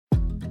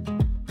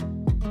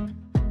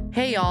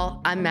Hey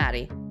y'all, I'm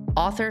Maddie,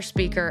 author,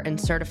 speaker, and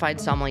certified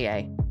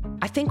sommelier.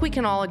 I think we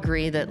can all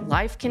agree that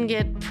life can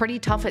get pretty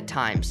tough at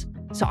times.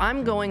 So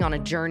I'm going on a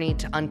journey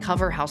to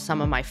uncover how some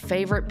of my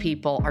favorite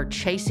people are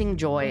chasing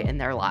joy in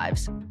their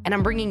lives. And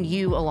I'm bringing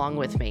you along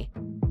with me.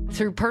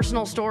 Through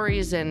personal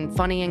stories and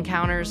funny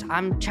encounters,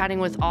 I'm chatting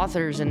with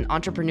authors and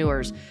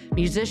entrepreneurs,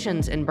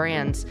 musicians and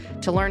brands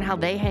to learn how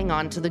they hang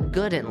on to the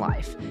good in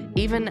life,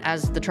 even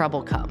as the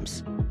trouble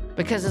comes.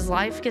 Because as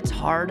life gets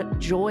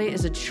hard, joy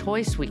is a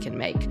choice we can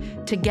make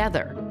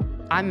together.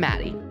 I'm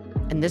Maddie,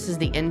 and this is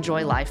the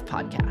Enjoy Life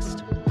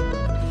podcast.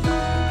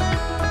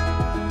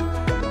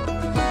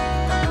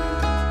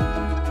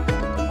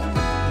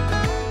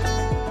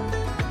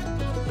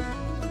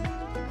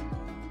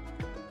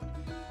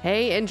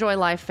 Hey, Enjoy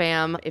Life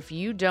fam. If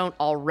you don't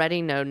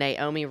already know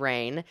Naomi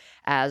Raine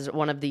as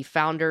one of the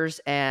founders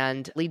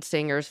and lead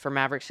singers for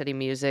Maverick City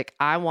Music,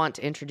 I want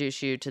to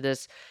introduce you to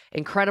this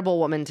incredible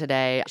woman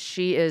today.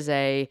 She is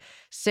a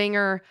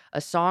singer, a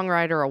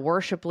songwriter, a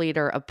worship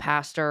leader, a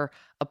pastor,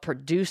 a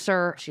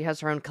producer. She has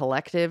her own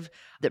collective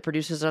that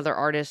produces other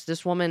artists.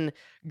 This woman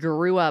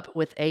grew up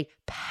with a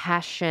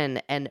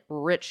passion and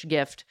rich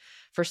gift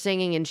for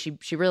singing, and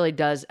she really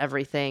does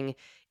everything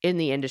in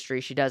the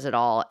industry. She does it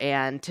all.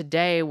 And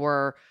today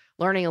we're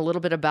learning a little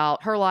bit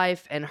about her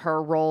life and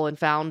her role in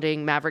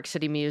founding Maverick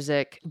City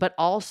Music, but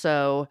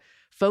also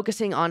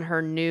focusing on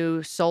her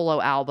new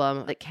solo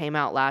album that came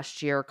out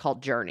last year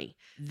called Journey.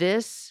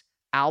 This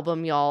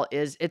album, y'all,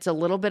 it's a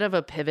little bit of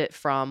a pivot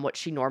from what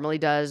she normally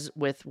does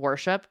with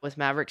worship with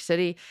Maverick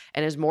City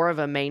and is more of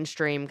a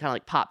mainstream kind of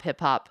like pop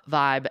hip hop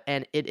vibe.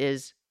 And it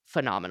is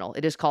phenomenal.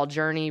 It is called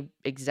Journey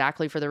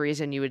exactly for the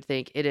reason you would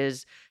think. It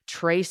is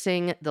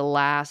tracing the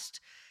last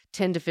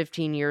 10 to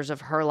 15 years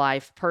of her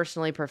life,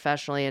 personally,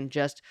 professionally, and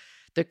just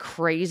the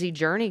crazy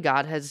journey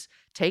God has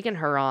taken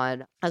her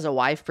on as a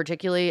wife,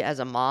 particularly as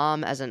a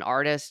mom, as an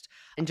artist,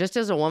 and just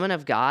as a woman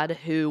of God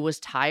who was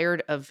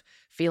tired of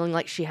feeling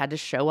like she had to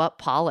show up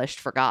polished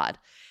for God.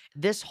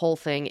 This whole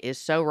thing is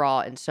so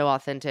raw and so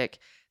authentic.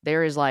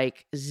 There is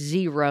like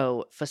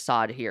zero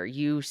facade here.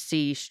 You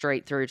see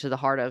straight through to the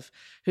heart of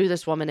who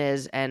this woman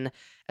is. And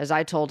as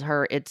I told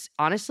her, it's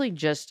honestly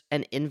just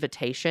an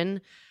invitation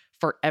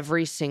for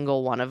every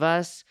single one of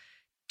us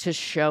to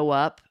show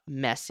up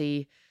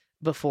messy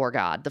before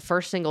God. The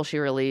first single she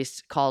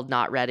released called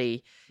Not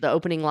Ready, the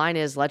opening line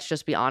is, "Let's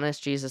just be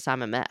honest, Jesus,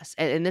 I'm a mess."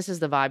 And this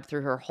is the vibe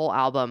through her whole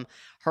album.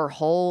 Her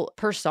whole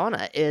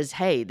persona is,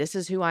 hey, this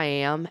is who I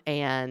am,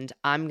 and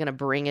I'm going to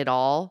bring it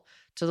all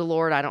to the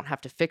Lord. I don't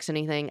have to fix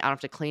anything. I don't have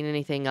to clean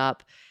anything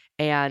up.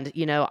 And,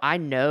 I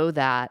know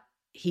that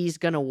He's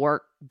going to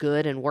work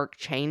good and work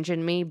change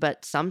in me,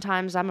 but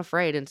sometimes I'm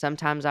afraid and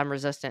sometimes I'm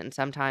resistant and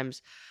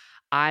sometimes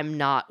I'm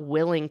not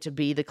willing to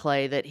be the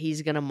clay that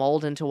He's going to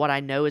mold into what I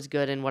know is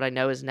good and what I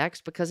know is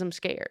next because I'm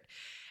scared.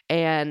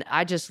 And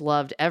I just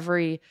loved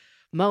every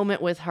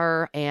moment with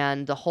her.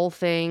 And the whole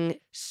thing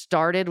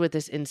started with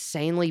this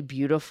insanely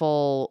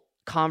beautiful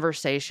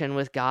conversation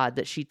with God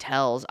that she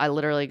tells. I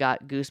literally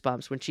got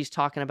goosebumps when she's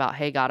talking about,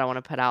 hey, God, I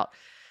want to put out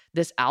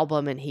this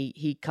album. And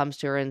he comes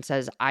to her and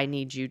says, I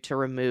need you to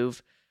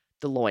remove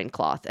the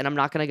loincloth. And I'm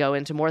not going to go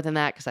into more than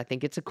that because I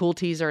think it's a cool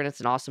teaser and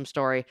it's an awesome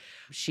story.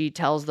 She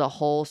tells the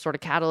whole sort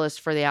of catalyst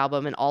for the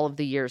album and all of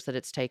the years that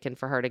it's taken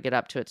for her to get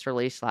up to its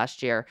release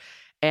last year.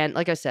 And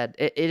like I said,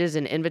 it is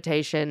an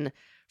invitation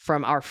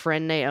from our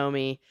friend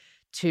Naomi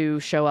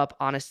to show up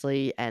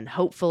honestly and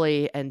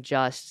hopefully and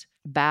just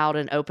bowed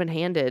and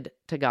open-handed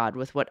to God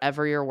with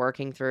whatever you're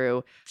working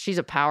through. She's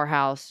a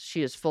powerhouse.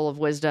 She is full of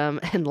wisdom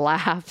and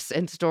laughs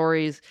and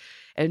stories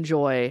and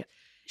joy.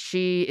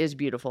 She is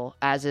beautiful,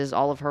 as is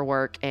all of her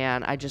work,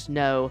 and I just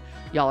know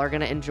y'all are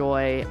going to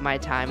enjoy my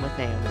time with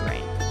Naomi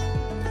Raine.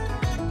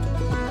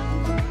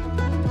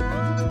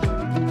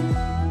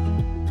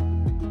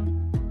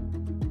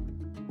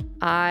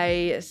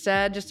 I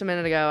said just a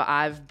minute ago,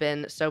 I've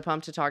been so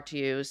pumped to talk to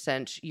you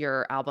since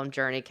your album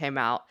Journey came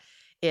out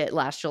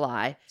last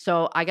July.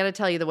 So I got to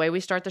tell you, the way we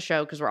start the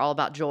show, because we're all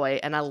about joy,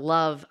 and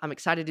I'm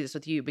excited to do this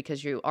with you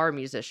because you are a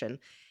musician,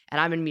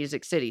 and I'm in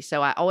Music City.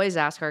 So I always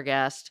ask our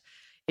guest,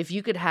 if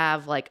you could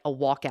have like a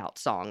walkout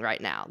song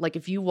right now, like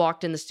if you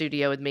walked in the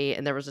studio with me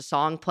and there was a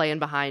song playing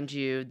behind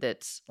you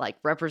that's like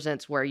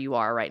represents where you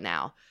are right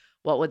now,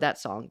 what would that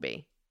song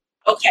be?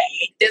 Okay,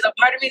 there's a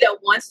part of me that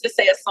wants to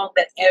say a song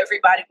that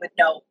everybody would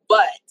know,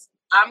 but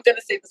I'm going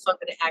to say the song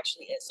that it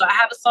actually is. So I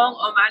have a song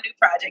on my new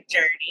project,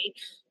 Journey,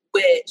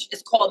 which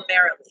is called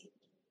Merrily.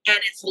 And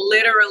it's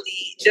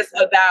literally just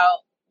about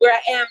where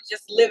I am,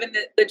 just living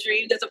the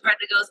dream. There's a part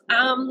that goes,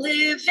 I'm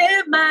living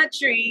my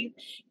dream.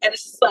 And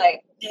it's just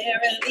like,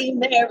 merrily,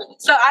 merrily.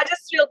 So I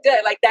just feel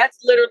good. Like, that's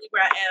literally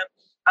where I am.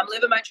 I'm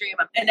living my dream.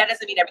 And that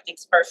doesn't mean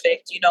everything's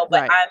perfect,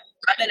 but Right.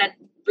 I'm in a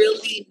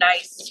really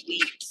nice,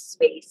 sweet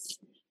space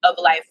of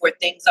life where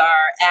things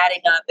are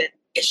adding up and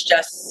it's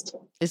just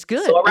It's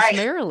good. so It's right.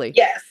 merrily.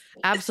 Yes.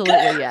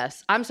 Absolutely,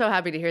 yes. I'm so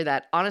happy to hear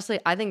that. Honestly,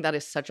 I think that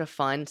is such a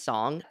fun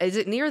song. Is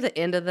it near the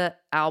end of the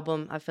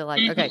album? I feel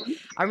like. Okay. Mhm.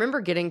 I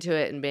remember getting to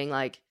it and being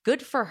like,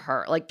 good for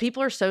her. Like,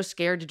 people are so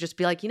scared to just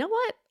be like, you know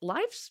what?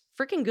 Life's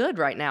freaking good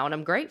right now. And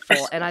I'm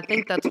grateful. And I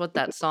think that's what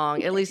that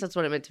song, at least that's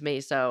what it meant to me.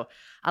 So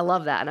I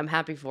love that. And I'm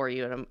happy for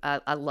you. And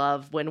I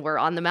love when we're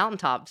on the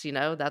mountaintops,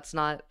 that's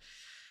not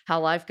how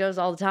life goes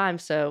all the time.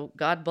 So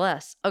God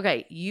bless.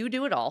 Okay. You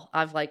do it all.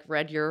 I've like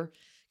read your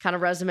kind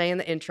of resume in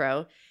the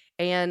intro.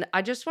 And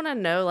I just want to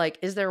know, like,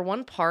 is there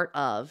one part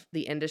of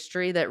the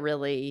industry that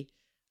really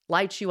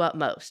lights you up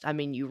most? I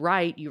mean, you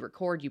write, you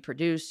record, you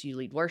produce, you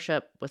lead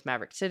worship with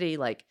Maverick City,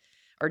 like,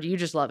 or do you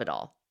just love it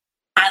all?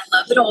 I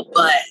love it all,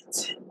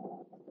 but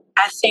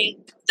I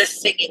think the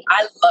singing,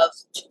 I love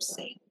to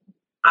sing.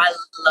 I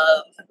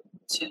love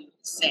to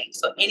sing.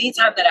 So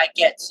anytime that I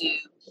get to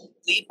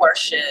lead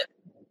worship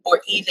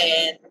or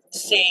even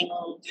sing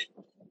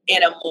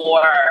in a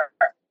more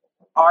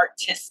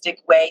artistic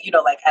way,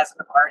 like as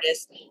an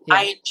artist, Yeah.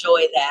 I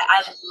enjoy that.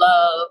 I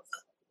love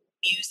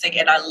music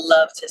and I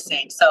love to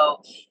sing.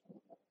 So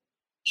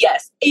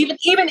yes,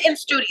 even in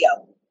studio.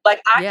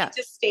 Like I Yeah. can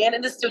just stand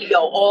in the studio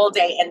all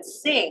day and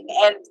sing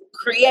and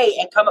create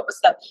and come up with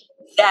stuff.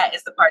 That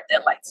is the part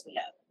that lights me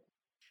up.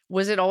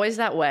 Was it always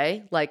that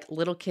way? Like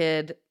little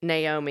kid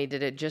Naomi,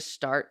 did it just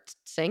start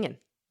singing?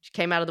 She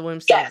came out of the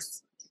womb singing.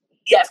 Yes.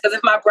 Yes. Because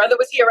if my brother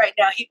was here right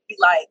now, he'd be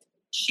like,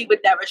 she would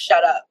never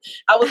shut up.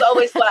 I was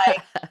always like,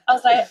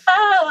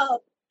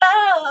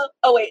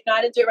 oh, wait, no,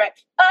 I didn't do it right.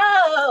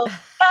 Oh.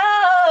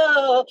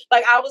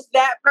 Like I was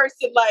that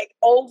person like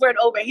over and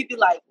over. He'd be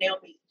like,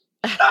 Naomi,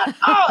 shut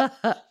up.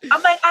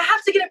 I'm like, I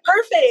have to get it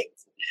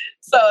perfect.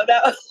 So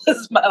that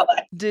was my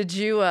life. Did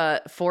you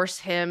force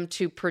him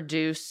to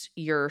produce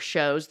your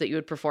shows that you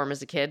would perform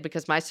as a kid?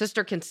 Because my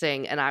sister can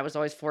sing, and I was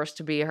always forced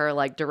to be her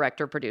like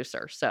director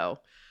producer. So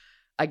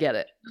I get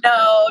it. No,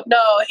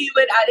 I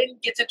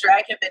didn't get to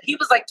drag him in. He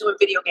was like doing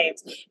video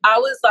games. I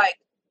was like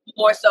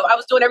more so, I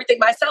was doing everything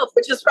myself,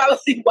 which is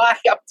probably why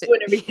I'm doing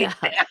everything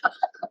Yeah.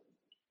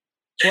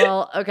 now.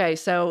 Well, okay.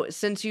 So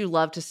since you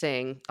love to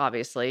sing,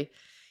 obviously,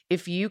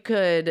 if you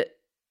could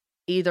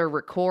either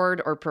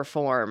record or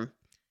perform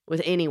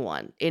with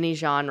anyone, any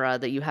genre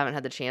that you haven't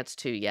had the chance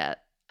to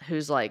yet,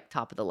 who's like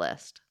top of the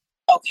list?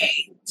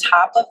 Okay,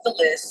 top of the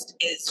list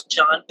is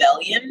John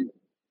Bellion.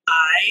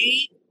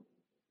 I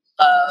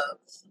love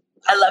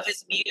I love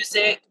his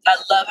music. I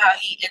love how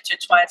he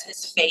intertwines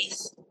his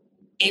faith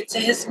into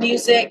his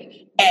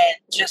music, and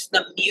just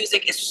the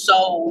music is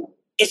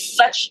it's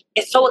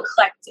so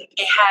eclectic.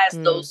 It has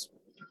Mm, those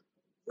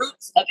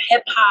roots of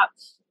hip hop,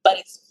 but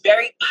it's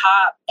very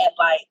pop and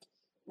like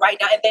right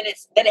now, and then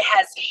it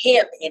has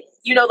him in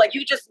it. Like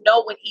you just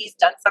know when he's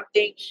done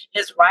something,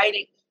 his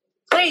writing.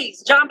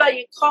 Please, John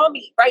Bellion, call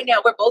me right now.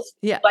 We're both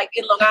yeah. like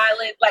in Long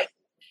Island, like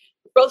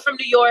we're both from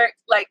New York.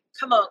 Like,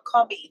 come on,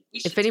 call me. We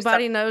If should do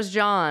anybody something. knows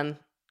John,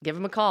 give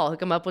him a call.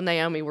 Hook him up with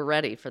Naomi. We're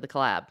ready for the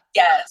collab.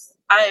 Yes,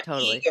 I am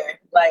Totally. eager.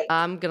 Like,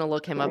 I'm gonna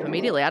look him up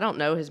immediately. I don't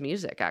know his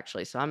music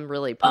actually, so I'm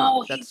really oh,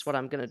 pumped. That's what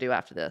I'm gonna do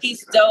after this.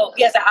 he's dope.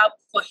 He has an album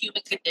for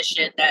Human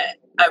Condition that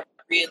I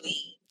really.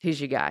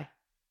 He's your guy.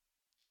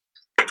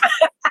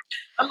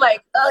 I'm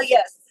like, oh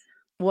yes.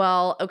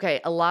 Well,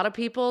 okay, a lot of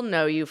people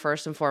know you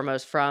first and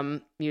foremost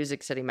from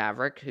Music City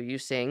Maverick, who you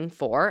sing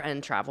for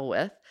and travel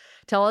with.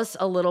 Tell us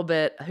a little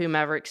bit who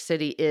Maverick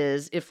City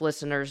is, if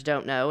listeners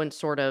don't know, and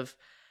sort of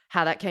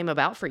how that came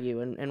about for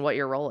you and what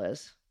your role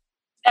is.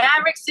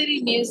 Maverick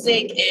City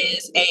Music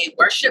is a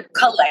worship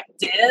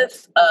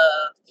collective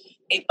of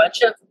a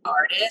bunch of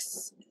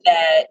artists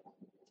that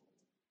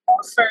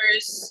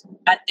offers,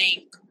 I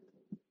think,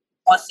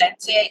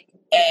 authentic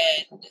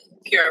and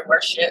pure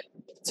worship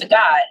to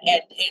God.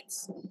 And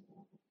it's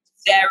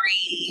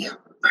very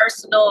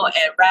personal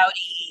and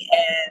rowdy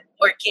and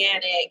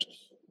organic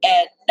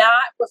and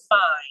not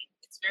refined.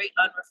 It's very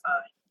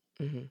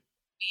unrefined. Hmm.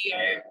 We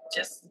are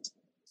just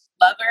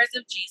lovers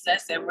of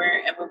Jesus, and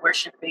we're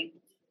worshiping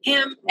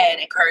him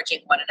and encouraging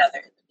one another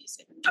in the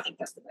music. I think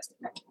that's the best thing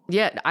I can.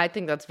 Yeah, I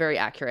think that's very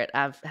accurate.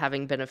 I've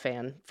having been a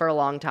fan for a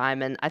long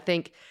time, and I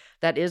think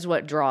that is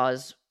what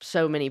draws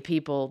so many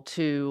people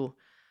to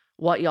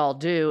what y'all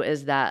do.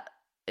 Is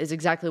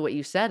exactly what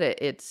you said.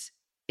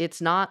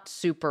 It's not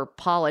super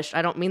polished.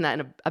 I don't mean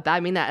that I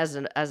mean that as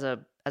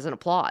an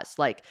applause,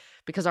 like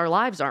because our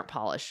lives aren't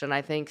polished, and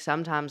I think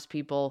sometimes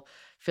people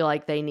feel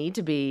like they need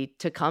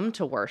to come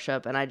to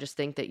worship, and I just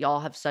think that y'all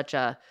have such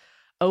a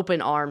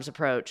open arms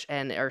approach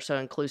and are so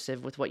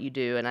inclusive with what you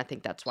do, and I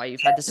think that's why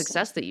you've had the Yes.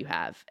 success that you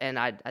have. And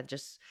I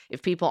just,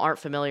 if people aren't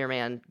familiar,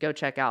 man, go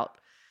check out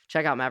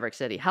Maverick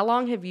City. How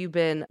long have you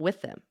been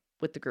with them,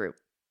 with the group?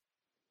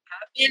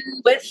 I've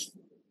been with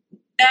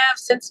Nav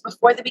since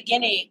before the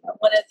beginning.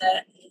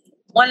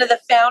 One of the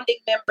founding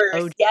members.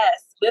 Oh,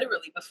 Yes,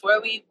 literally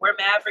before we were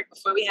Maverick,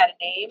 before we had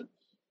a name,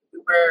 we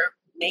were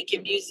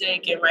making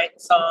music and writing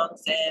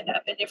songs, and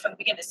I've been there from the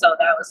beginning. So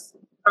that was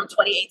from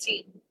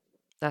 2018.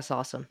 that's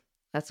awesome.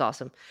 That's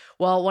awesome.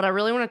 Well, what I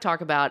really want to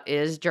talk about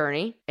is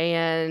Journey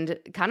and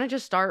kind of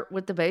just start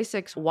with the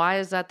basics. Why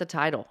is that the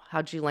title?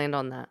 How'd you land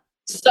on that?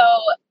 So,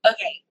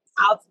 okay,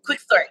 I'll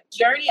quick story.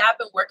 Journey, I've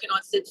been working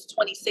on since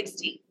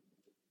 2016,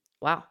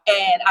 Wow.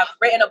 and I've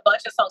written a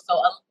bunch of songs. So,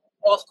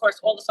 of course,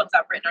 all the songs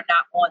I've written are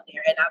not on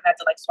there, and I've had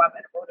to like swap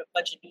and wrote a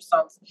bunch of new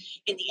songs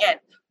in the end.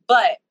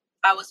 But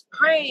I was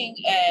praying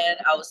and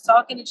I was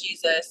talking to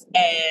Jesus,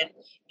 and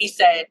He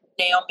said,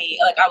 Naomi,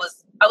 like I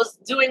was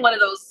doing one of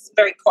those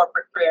very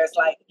corporate prayers,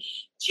 like,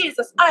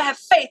 Jesus, I have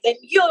faith, and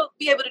you'll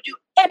be able to do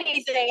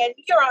anything, and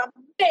you're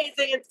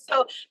amazing, and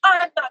so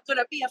I'm not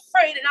gonna be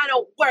afraid, and I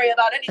don't worry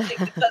about anything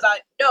because I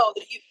know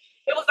that you.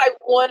 It was like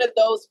one of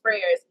those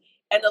prayers,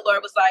 and the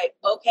Lord was like,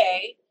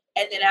 okay.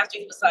 And then after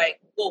He was like,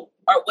 well,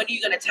 or when are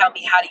you gonna tell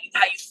me how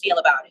you feel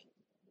about it?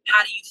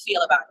 How do you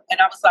feel about it?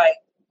 And I was like,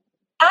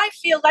 I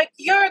feel like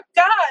you're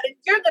God and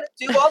you're gonna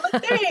do all the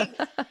things.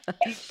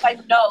 And he's like,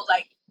 no,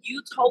 like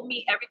you told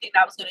me everything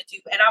that I was gonna do,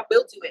 and I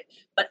will do it.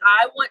 But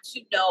I want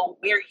to know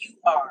where you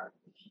are.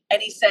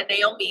 And He said,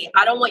 Naomi,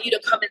 I don't want you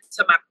to come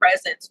into my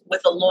presence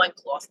with a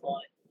loincloth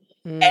on.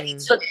 And He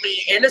Mm, took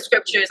me in the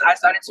scriptures. I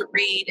started to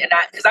read, and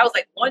because I was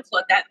like,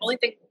 loincloth, that only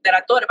thing that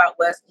I thought about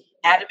was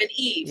Adam and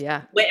Eve.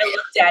 yeah. Went and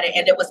looked at it,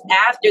 and it was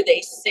after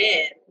they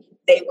sinned,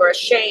 they were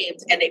ashamed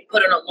and they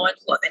put on a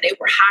loincloth and they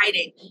were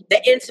hiding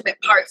the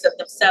intimate parts of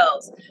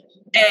themselves.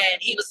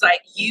 And He was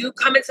like, you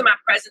come into my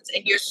presence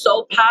and you're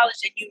so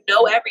polished and you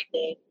know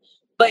everything,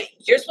 but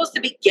you're supposed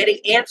to be getting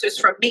answers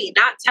from me,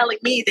 not telling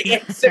me the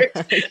answers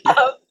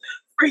Yeah.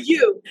 for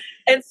you.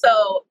 And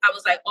so I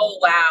was like, oh,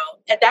 wow.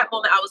 At that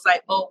moment, I was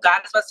like, oh,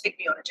 God is about to take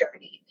me on a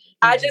journey.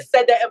 I Mhm. just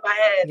said that in my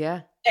head.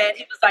 Yeah. And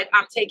He was like,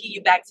 I'm taking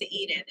you back to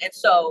Eden. And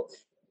so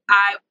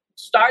I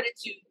started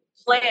to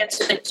plan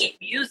to do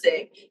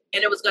music,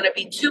 and it was going to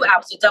be 2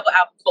 albums, a double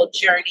album called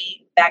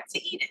Journey Back to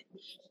Eden.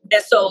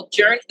 And so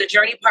the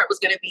journey part was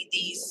going to be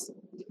these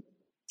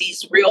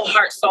real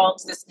heart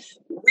songs, this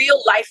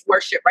real life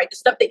worship, right? The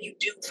stuff that you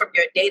do from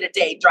your day to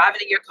day,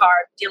 driving in your car,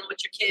 dealing with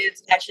your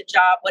kids, at your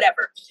job,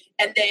 whatever.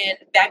 And then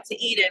Back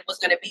to Eden was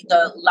going to be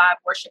the live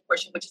worship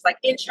portion, which is like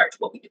in church,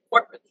 what we do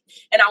corporately.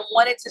 And I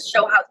wanted to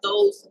show how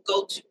those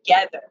go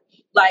together.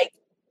 Like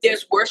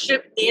there's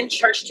worship in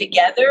church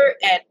together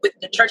and with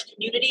the church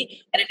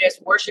community, and then there's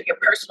worship, your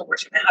personal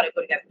worship, and how they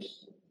go together.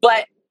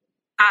 But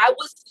I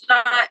was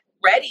not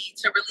ready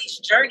to release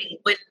Journey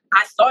when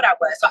I thought I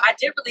was. So I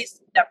did release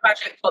that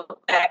project called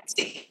Back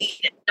to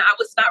Eden. I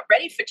was not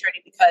ready for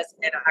Journey because,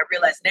 and I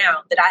realize now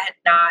that I had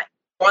not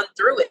gone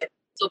through it.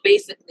 So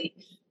basically,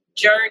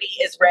 Journey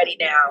is ready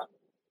now.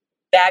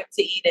 Back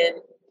to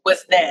Eden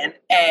was then,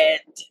 and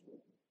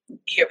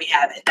here we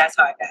have it. That's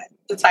how I got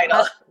the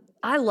title.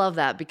 I love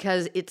that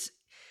because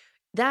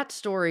that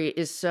story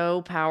is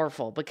so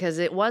powerful because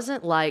it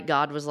wasn't like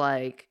God was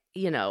like,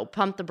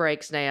 pump the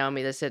brakes,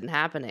 Naomi, this isn't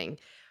happening.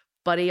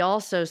 But He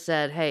also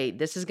said, hey,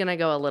 this is going to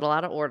go a little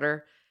out of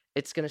order.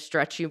 It's going to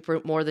stretch you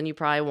more than you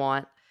probably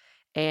want.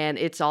 And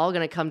it's all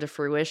going to come to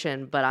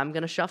fruition, but I'm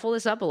going to shuffle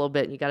this up a little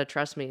bit. And you got to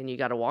trust me and you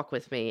got to walk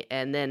with me.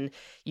 And then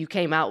you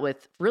came out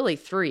with really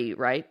 3,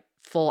 right?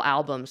 Full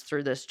albums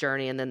through this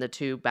journey, and then the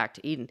 2 Back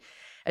to Eden.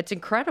 It's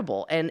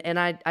incredible. And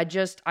I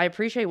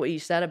appreciate what you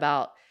said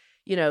about,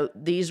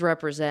 these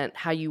represent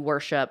how you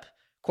worship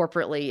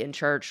corporately in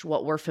church,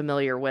 what we're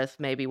familiar with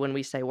maybe when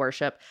we say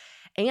worship,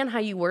 and how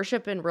you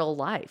worship in real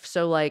life.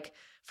 So like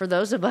for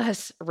those of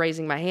us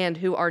raising my hand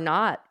who are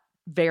not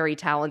very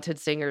talented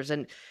singers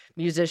and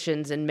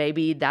musicians, and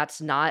maybe that's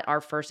not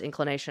our first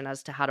inclination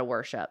as to how to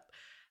worship,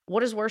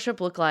 what does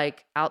worship look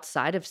like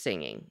outside of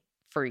singing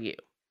for you?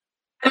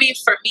 I mean,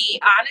 for me,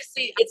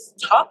 honestly, it's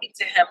talking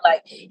to Him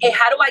like, hey,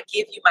 how do I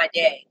give you my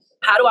day?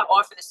 How do I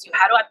offer this to you?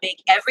 How do I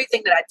make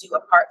everything that I do a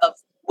part of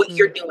what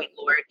you're Mm. doing,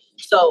 Lord?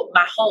 So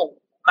my home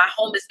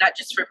is not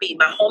just for me.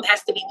 My home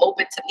has to be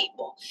open to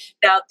people.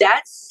 Now,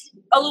 that's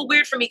a little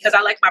weird for me because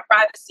I like my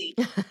privacy.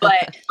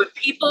 But when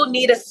people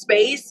need a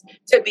space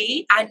to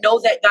be, I know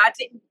that God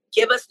didn't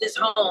give us this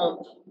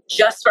home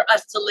just for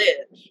us to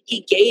live.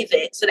 He gave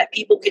it so that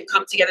people can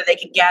come together, they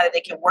can gather, they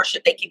can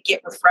worship, they can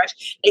get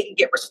refreshed, they can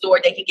get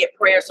restored, they can get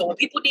prayer. So when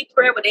people need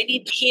prayer, when they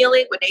need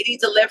healing, when they need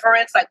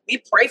deliverance, like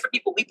we pray for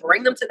people, we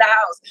bring them to the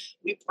house,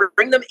 we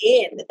bring them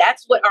in.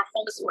 That's what our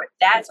home is for.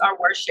 That's our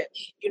worship.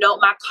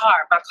 My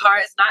car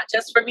is not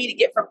just for me to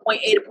get from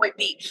point A to point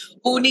B.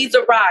 Who needs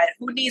a ride?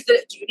 Do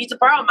you need to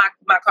borrow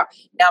my car?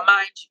 Now,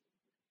 mind you,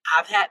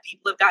 I've had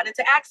people have gotten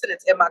into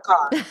accidents in my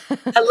car.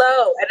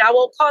 Hello, and I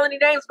won't call any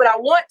names, but I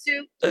want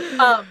to.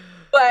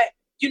 But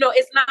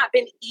it's not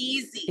been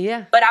easy.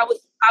 Yeah. But I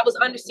was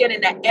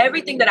understanding that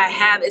everything that I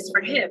have is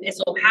for Him, and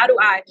so how do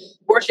I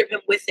worship Him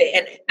with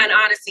it? And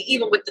honestly,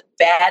 even with the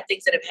bad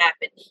things that have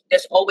happened,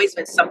 there's always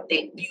been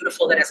something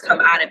beautiful that has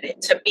come out of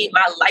it. To me,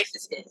 my life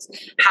is His.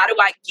 How do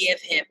I give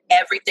Him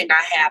everything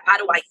I have? How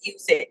do I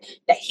use it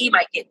that He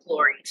might get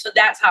glory? So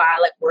that's how I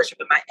like worship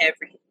in my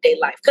everyday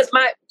life. Because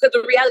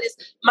the reality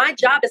is, my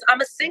job is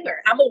I'm a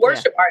singer. I'm a Yeah.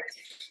 worship artist.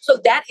 So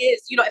that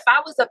is, if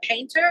I was a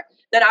painter,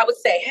 then I would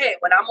say, hey,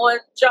 when I'm on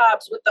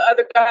jobs with the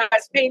other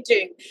guys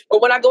painting, or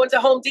when I go into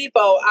Home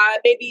Depot, I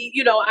maybe,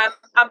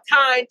 I'm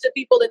kind to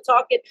people and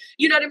talking,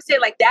 you know what I'm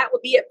saying? Like that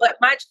would be it. But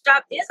my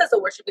job is as a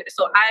worship leader.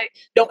 So I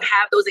don't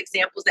have those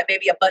examples that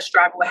maybe a bus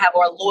driver would have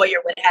or a lawyer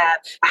would have.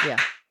 Yeah.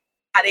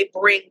 How they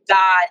bring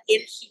God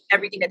into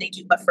everything that they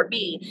do. But for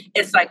me,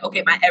 it's like,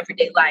 okay, my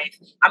everyday life.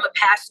 I'm a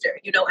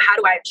pastor. How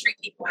do I treat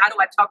people? How do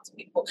I talk to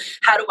people?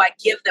 How do I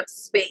give them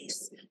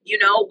space,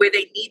 where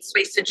they need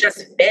space to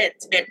just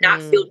vent and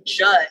not feel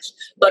judged?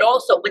 But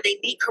also when they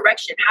need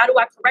correction, how do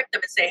I correct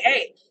them and say,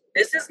 hey,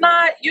 this is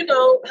not,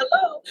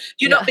 hello,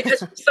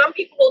 because some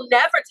people will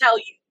never tell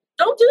you,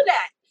 don't do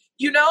that,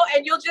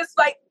 and you'll just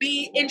like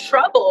be in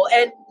trouble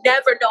and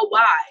never know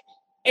why.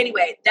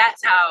 Anyway,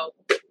 that's how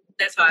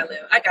I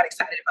live. I got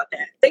excited about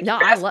that. Thank you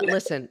for asking me.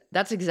 Listen,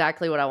 that's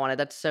exactly what I wanted.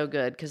 That's so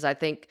good. Cause I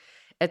think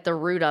at the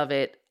root of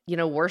it,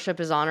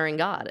 worship is honoring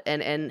God,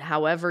 and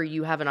however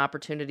you have an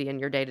opportunity in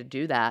your day to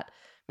do that,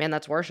 man,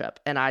 that's worship.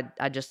 And I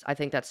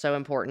think that's so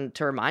important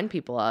to remind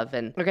people of.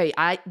 And okay,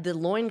 the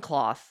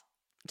loincloth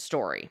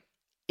story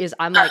is,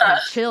 I'm like,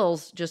 have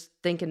chills just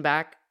thinking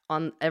back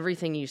on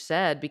everything you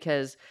said,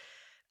 because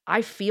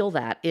I feel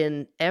that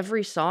in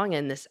every song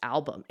in this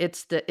album.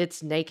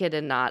 It's naked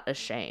and not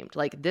ashamed.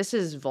 Like, this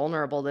is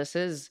vulnerable. This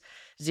is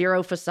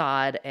zero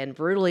facade and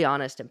brutally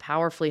honest and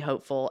powerfully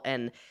hopeful.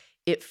 And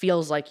it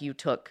feels like you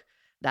took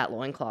that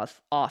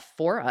loincloth off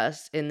for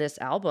us in this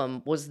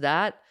album. Was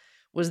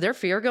there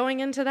fear going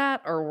into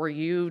that? Or were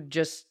you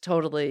just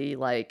totally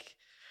like,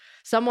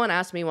 someone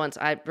asked me once,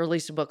 I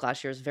released a book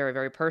last year, it's very,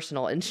 very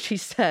personal. And she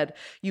said,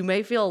 you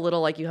may feel a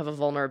little like you have a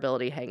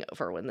vulnerability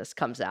hangover when this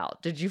comes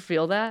out. Did you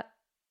feel that?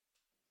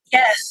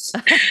 Yes.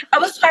 I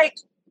was like,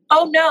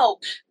 oh no.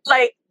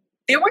 Like,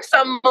 there were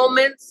some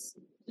moments,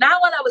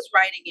 not while I was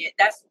writing it.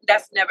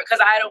 That's never, because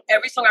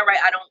every song I write,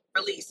 I don't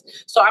release.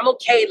 So I'm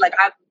okay. Like,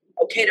 I'm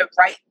okay to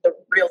write the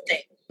real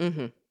thing.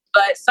 Mm-hmm.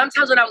 But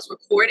sometimes when I was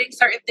recording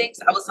certain things,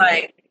 I was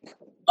like,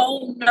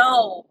 oh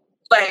no.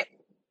 Like,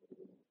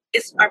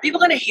 are people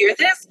going to hear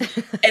this?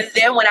 And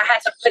then when I had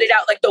to put it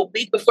out like the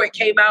week before it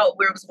came out,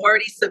 where it was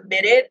already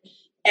submitted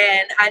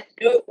and I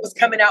knew it was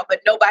coming out, but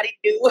nobody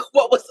knew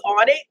what was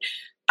on it,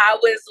 I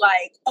was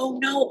like, oh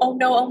no, oh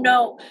no, oh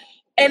no.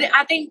 And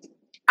I think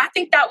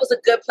that was a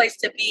good place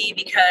to be,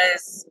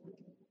 because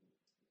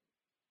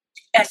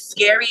as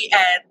scary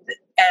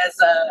as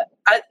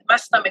my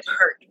stomach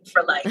hurt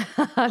for like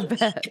I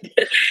bet.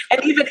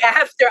 and even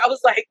after, I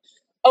was like,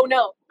 oh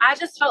no. I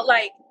just felt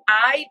like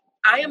I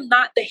am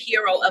not the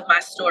hero of my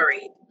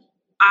story.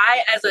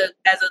 I, as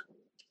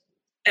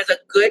a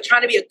good,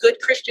 trying to be a good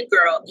Christian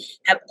girl,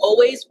 have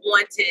always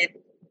wanted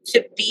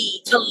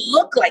to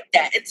look like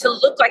that and to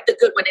look like the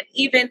good one. And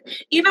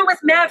even with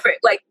Maverick,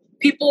 like,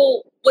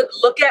 people would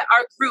look at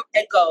our group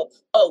and go,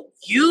 oh,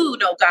 you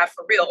know God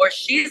for real, or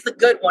she's the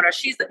good one, or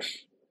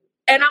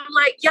and I'm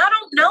like, y'all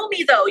don't know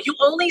me though. You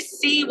only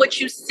see what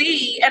you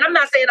see. And I'm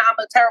not saying I'm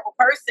a terrible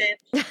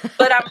person,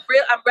 but I'm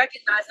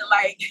recognizing,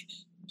 like,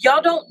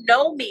 y'all don't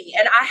know me.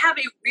 And I have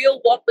a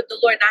real walk with the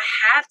Lord, and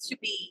I have to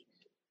be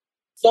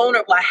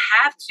vulnerable. I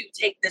have to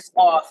take this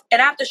off,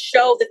 and I have to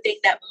show the thing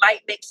that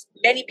might make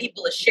many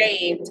people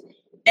ashamed.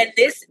 And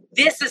this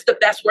is the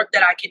best work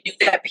that I can do.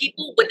 That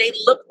people, when they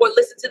look or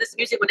listen to this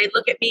music, when they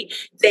look at me,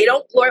 they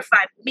don't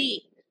glorify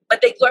me,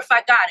 but they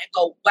glorify God and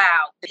go,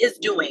 wow, His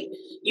doing.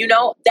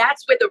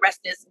 That's where the rest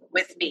is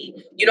with me.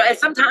 And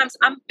sometimes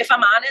if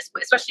I'm honest,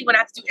 especially when I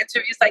have to do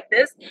interviews like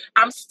this,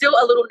 I'm still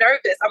a little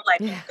nervous. I'm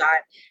like, oh God,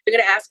 they're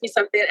going to ask me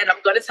something and I'm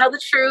going to tell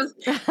the truth.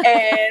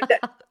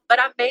 But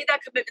I've made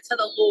that commitment to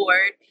the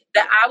Lord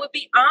that I would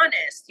be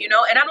honest, and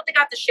I don't think I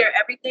have to share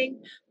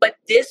everything, but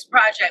this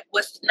project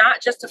was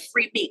not just to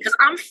free me, because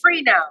I'm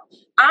free now.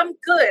 I'm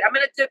good. I'm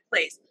in a good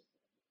place.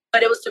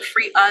 But it was to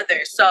free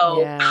others.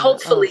 So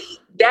hopefully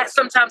that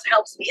sometimes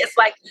helps me. It's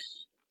like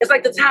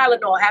the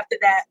Tylenol after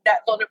that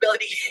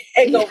vulnerability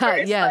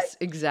hangover. Yes,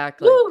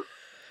 exactly. Woo.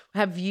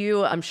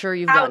 I'm sure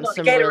you've gotten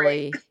some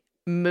really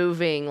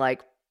moving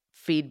like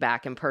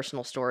feedback and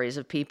personal stories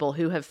of people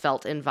who have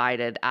felt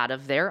invited out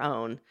of their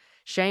own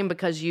shame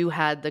because you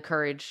had the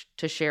courage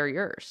to share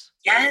yours.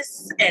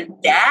 Yes. And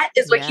that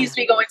is what keeps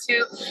me going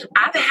too.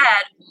 I've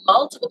had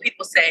multiple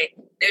people say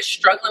they're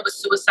struggling with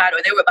suicide,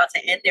 or they were about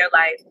to end their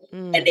life,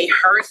 and they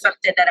heard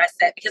something that I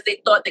said because they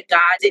thought that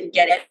God didn't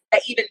get it,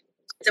 that even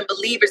some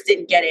believers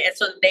didn't get it. And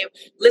so they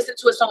listened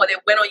to a song, or they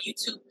went on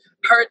YouTube,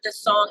 heard the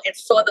song, and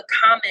saw the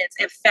comments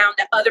and found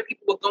that other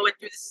people were going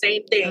through the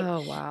same thing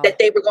that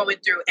they were going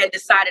through, and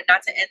decided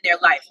not to end their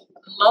life.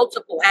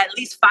 Multiple, at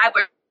least 5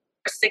 or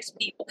 6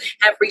 people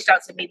have reached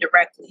out to me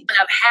directly. And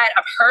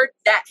I've heard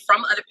that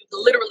from other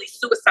people, literally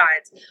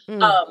suicides.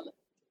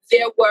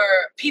 There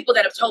were people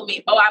that have told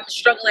me, oh, I'm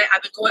struggling. I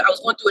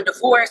was going through a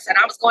divorce, and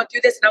I was going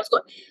through this, and I was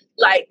going,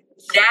 like,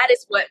 that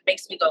is what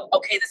makes me go,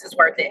 okay, this is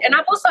worth it. And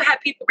I've also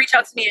had people reach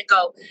out to me and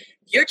go,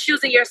 you're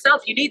choosing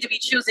yourself. You need to be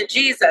choosing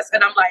Jesus.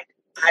 And I'm like,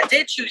 I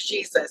did choose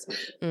Jesus.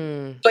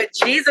 Mm. But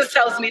Jesus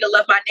tells me to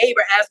love my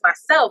neighbor as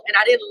myself, and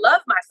I didn't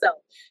love myself.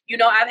 You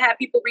know, I've had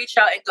people reach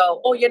out and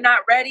go, "Oh, you're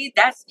not ready."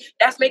 That's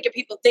making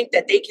people think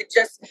that they can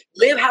just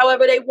live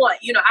however they want.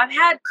 You know, I've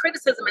had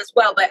criticism as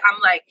well, but I'm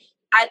like,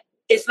 I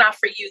it's not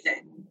for you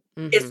then.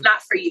 It's Mm-hmm.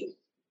 not for you.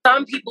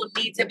 Some people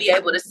need to be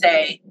able to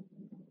say,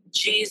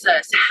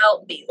 Jesus,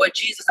 help me, or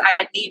Jesus,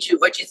 I need you,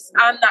 or Jesus,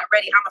 I'm not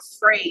ready, I'm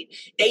afraid.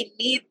 They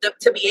need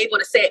to be able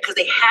to say it because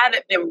they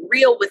haven't been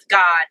real with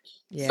God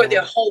for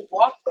their Yeah. whole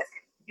walk with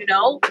Him, you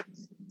know?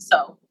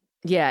 So,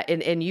 Yeah,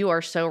 and you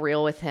are so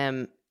real with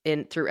him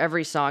in through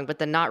every song, but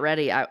the Not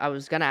Ready, I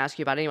was gonna ask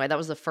you about anyway. That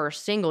was the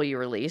first single you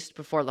released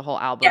before the whole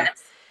album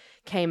yes.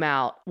 came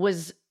out.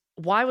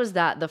 Why was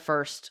that the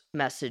first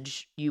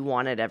message you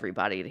wanted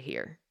everybody to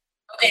hear?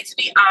 Okay, to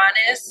be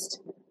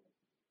honest,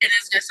 and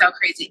it's going to sound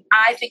crazy,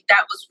 I think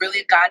that was really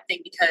a God thing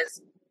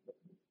because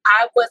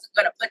I wasn't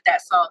going to put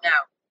that song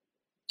out.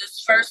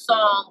 This first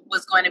song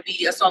was going to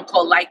be a song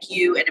called Like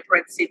You, and in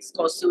parentheses it's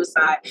called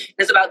Suicide.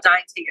 It's about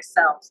dying to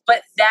yourself.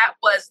 But that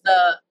was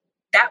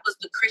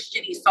the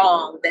Christian-y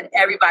song that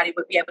everybody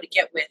would be able to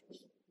get with.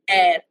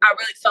 And I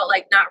really felt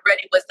like Not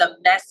Ready was the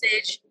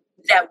message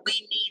that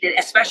we needed,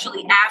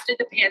 especially after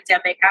the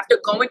pandemic, after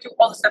going through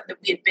all the stuff that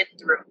we had been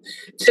through,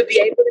 to be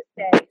able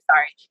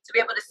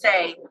to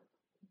say,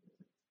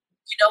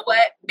 you know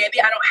what?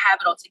 Maybe I don't have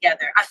it all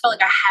together. I felt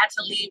like I had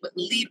to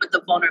lead with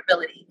the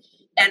vulnerability,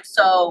 and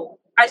so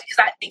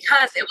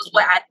because it was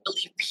what I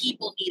believe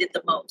people needed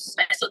the most,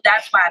 and so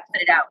that's why I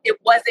put it out.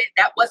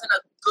 That wasn't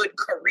a good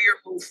career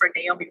move for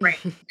Naomi Raine.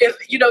 If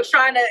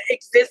trying to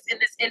exist in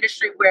this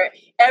industry where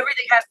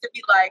everything has to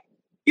be like,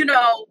 you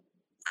know,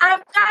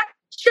 I've got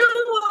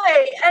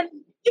joy, and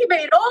He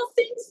made all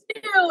things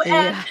new,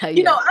 and Yeah,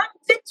 yeah. I'm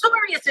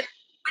victorious, and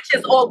which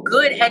is all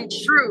good and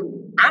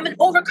true. I'm an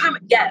overcomer,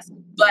 yes.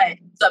 But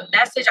the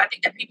message I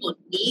think that people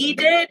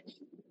needed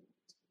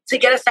to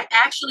get us to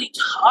actually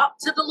talk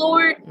to the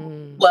Lord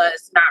Mm.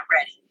 was Not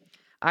ready.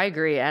 I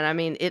agree, and I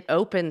mean, it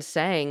opens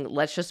saying,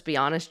 "Let's just be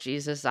honest,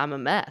 Jesus, I'm a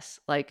mess."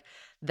 Like,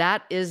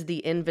 that is the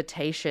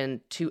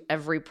invitation to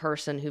every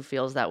person who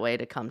feels that way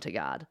to come to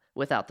God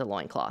without the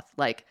loincloth.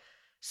 Like,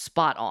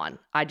 spot on.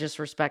 I just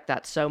respect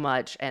that so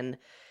much and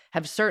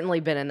have certainly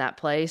been in that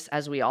place,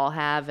 as we all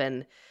have,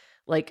 and,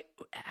 like,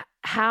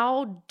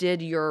 how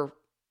did your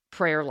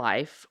prayer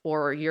life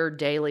or your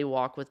daily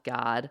walk with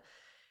God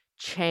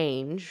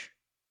change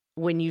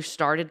when you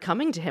started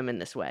coming to Him in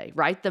this way,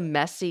 right? The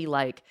messy,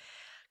 like,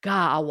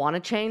 God, I wanna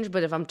change,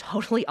 but if I'm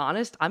totally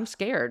honest, I'm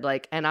scared,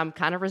 like, and I'm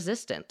kinda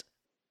resistant.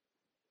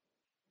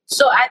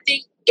 So I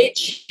think it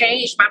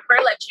changed. My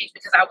prayer life changed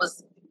because I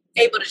was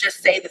able to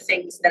just say the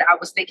things that I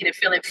was thinking and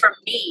feeling. For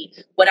me,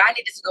 what I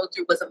needed to go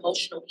through was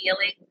emotional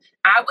healing.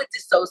 I would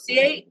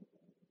dissociate.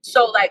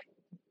 So like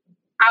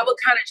I would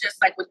kind of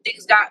just like when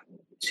things got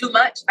too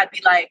much, I'd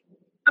be like,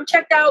 I'm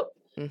checked out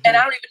and I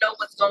Mhm. don't even know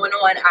what's going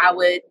on. I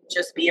would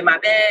just be in my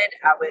bed.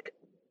 I would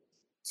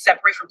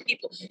separate from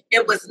people.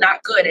 It was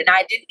not good. And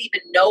I didn't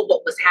even know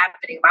what was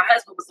happening. My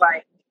husband was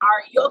like,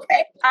 are you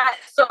okay?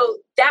 So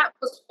that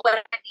was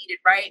what I needed,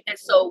 right? And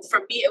so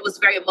for me, it was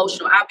very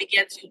emotional. I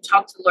began to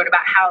talk to the Lord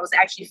about how I was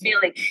actually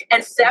feeling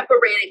and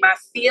separating my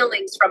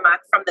feelings from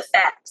the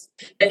facts.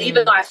 That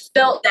even Mm. though I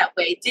felt that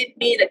way, didn't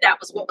mean that that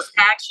was what was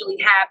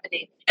actually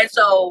happening. And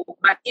so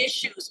my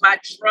issues, my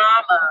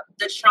trauma,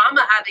 the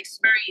trauma I've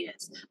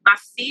experienced, my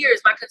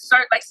fears, my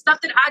concerns, like stuff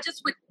that I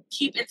just would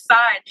keep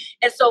inside.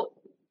 And so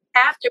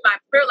after my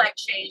prayer life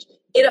changed,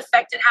 it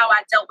affected how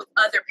I dealt with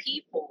other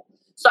people.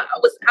 So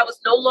I was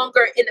no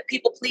longer in the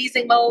people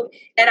pleasing mode,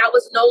 and I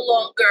was no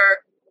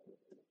longer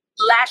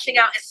lashing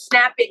out and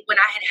snapping when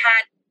I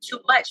had too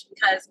much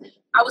because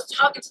I was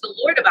talking to the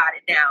Lord about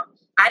it now.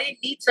 I didn't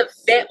need to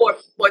vent or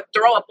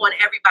throw up on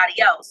everybody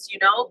else, you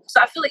know?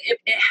 So I feel like it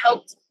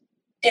helped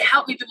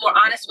me be more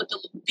honest with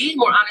being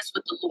more honest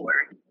with the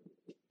Lord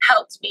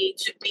helped me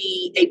to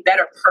be a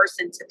better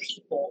person to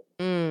people,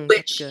 Mm, that's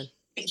which good.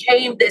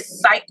 became this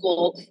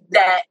cycle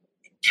that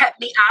kept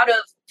me out of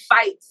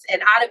fights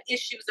and out of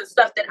issues and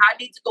stuff that I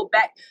need to go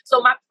back.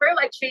 So my prayer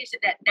life changed in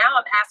that now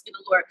I'm asking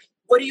the Lord,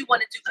 what do you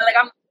want to do? Like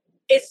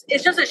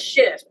it's just a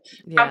shift.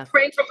 I'm Yeah.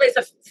 praying from a place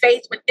of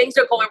faith when things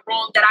are going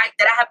wrong that I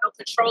have no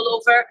control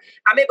over.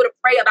 I'm able to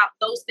pray about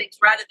those things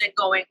rather than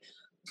going,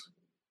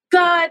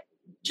 God,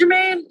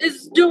 Jermaine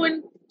is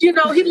doing, he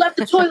left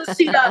the toilet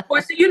seat up,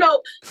 or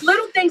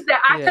little things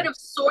that I could Yeah. have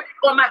sorted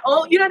on my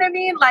own. You know what I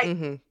mean? Like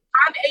Mhm.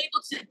 I'm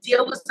able to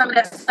deal with some of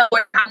that stuff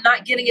where I'm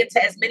not getting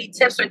into as many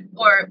tips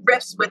or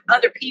riffs with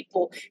other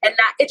people, and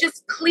not it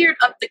just cleared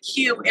up the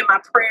queue in my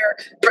prayer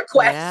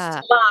request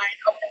Yeah. line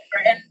or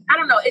whatever. And I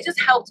don't know, it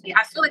just helped me.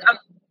 I feel like I'm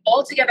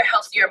altogether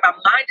healthier. My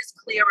mind is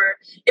clearer.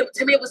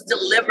 To me, it was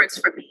deliverance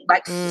for me,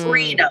 like Mm,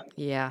 freedom,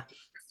 yeah.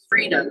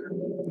 freedom.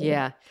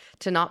 Yeah.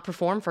 To not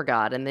perform for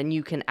God, and then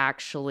you can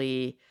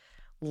actually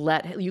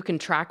you can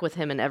track with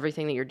Him in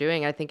everything that you're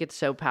doing. I think it's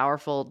so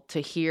powerful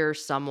to hear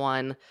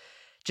someone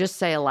just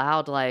say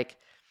aloud, like,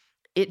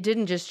 it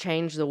didn't just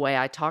change the way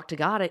I talked to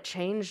God, it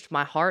changed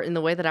my heart and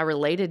the way that I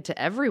related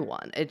to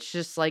everyone. It's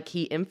just like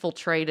he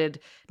infiltrated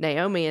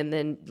Naomi and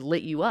then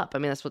lit you up. I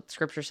mean, that's what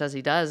scripture says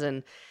he does.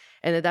 And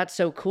that's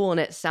so cool. And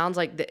it sounds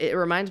like it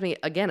reminds me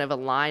again of a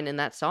line in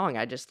that song.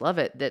 I just love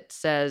it that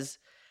says,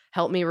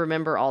 "Help me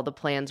remember all the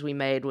plans we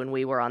made when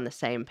we were on the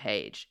same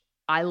page."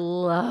 I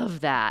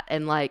love that.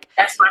 And like,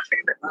 That's my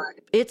favorite line.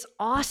 it's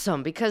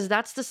awesome because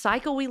that's the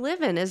cycle we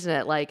live in, isn't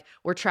it? Like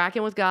we're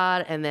tracking with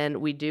God and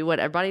then we do what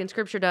everybody in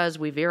scripture does.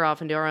 We veer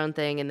off and do our own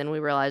thing. And then we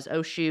realize,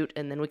 oh shoot.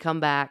 And then we come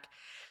back.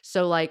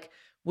 So like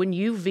when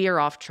you veer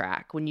off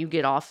track, when you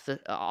get off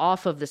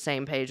of the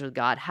same page with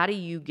God, how do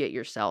you get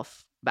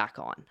yourself back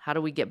on? How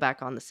do we get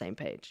back on the same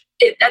page?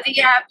 I think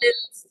it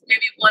happens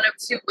maybe one of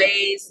two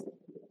ways.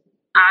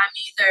 I'm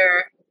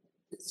either,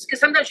 because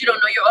sometimes you don't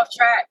know you're off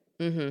track.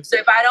 Mm-hmm. So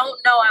if I don't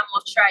know I'm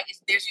off track,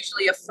 there's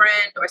usually a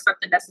friend or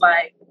something that's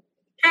like,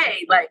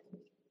 hey, like,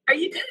 are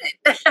you good?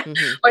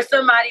 Mm-hmm. Or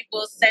somebody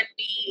will send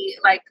me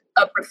like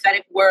a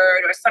prophetic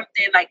word or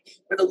something like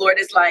where the Lord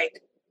is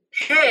like,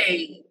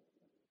 hey,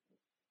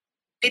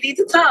 we need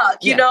to talk,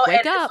 you know?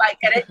 Wake and up.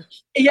 It's like,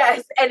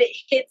 yes, and it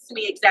hits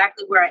me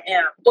exactly where I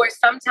am. Or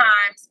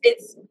sometimes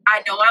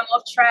I know I'm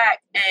off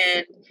track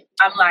and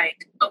I'm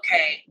like,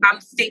 okay,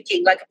 I'm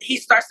thinking, like, he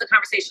starts the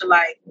conversation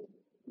like,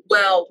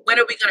 well, when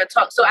are we going to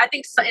talk? So I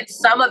think in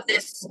some of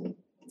this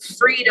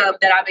freedom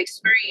that I've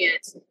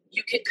experienced,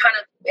 you can kind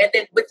of, and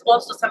then with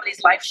also some of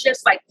these life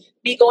shifts, like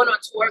me going on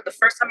tour, the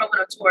first time I went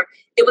on tour,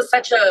 it was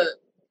such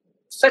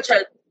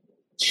a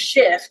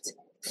shift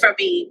for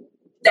me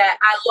that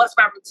I lost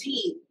my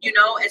routine, you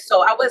know? And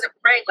so I wasn't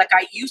praying like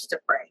I used to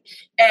pray.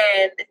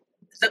 And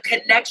the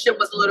connection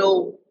was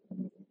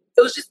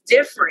it was just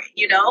different,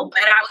 you know?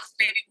 And I was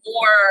maybe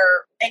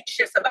more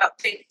anxious about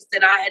things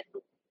than I had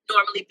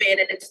normally been.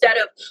 And instead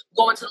of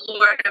going to the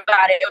Lord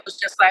about it, it was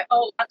just like,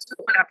 oh, that's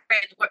good when I pray,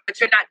 but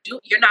you're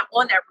not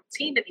on that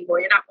routine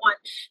anymore. You're not on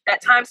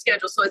that time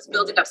schedule. So it's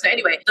building up. So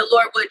anyway, the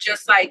Lord would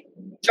just like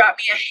drop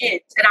me a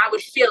hint and I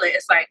would feel it.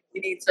 It's like, we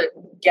need to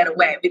get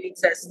away. We need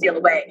to steal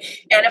away.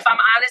 And if I'm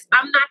honest,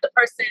 I'm not the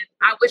person,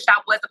 I wish I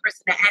was the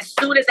person that as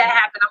soon as that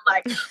happened, I'm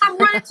like, I'm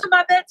running to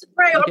my bed to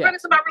pray or I'm running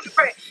to my room to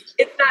pray.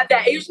 It's not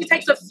that. It usually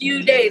takes a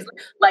few days,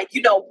 like,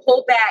 you know,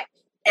 pull back.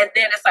 And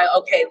then it's like,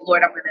 okay,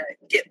 Lord, I'm going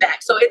to get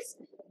back. So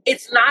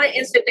it's not an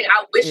instant thing.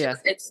 I wish it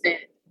was instant.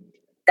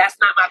 That's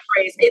not my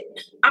praise.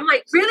 I'm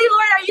like, really,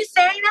 Lord, are you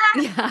saying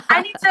that? Yeah.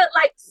 I need to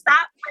like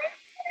stop praying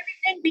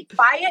and everything, be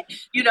quiet.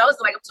 You know, it's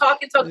like I'm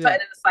talking, and then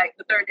it's like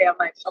the third day, I'm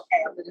like,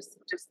 okay, I'm just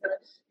going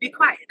to be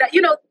quiet. That,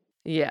 you know.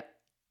 Yeah.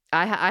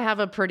 I have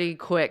a pretty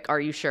quick, are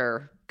you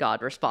sure,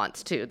 God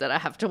response too, that I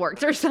have to work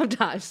through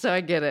sometimes. So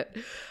I get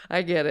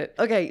it.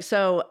 Okay,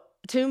 so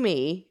to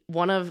me,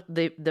 one of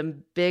the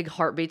big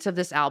heartbeats of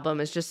this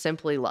album is just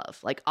simply love.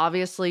 Like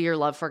obviously your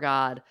love for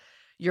God,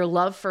 your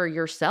love for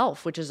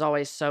yourself, which is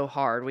always so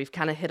hard. We've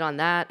kind of hit on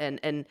that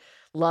and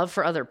love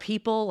for other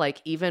people,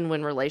 like even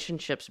when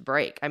relationships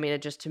break. I mean,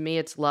 to me,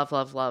 it's love,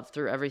 love, love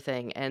through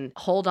everything. And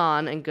Hold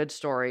On and Good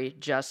Story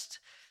just,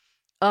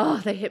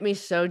 oh, they hit me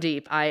so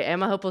deep. I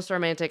am a hopeless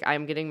romantic.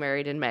 I'm getting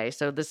married in May.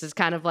 So this is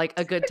kind of like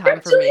a good time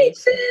for me.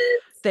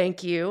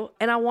 Thank you.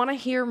 And I want to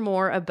hear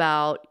more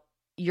about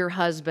your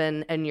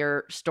husband and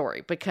your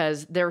story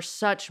because they're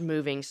such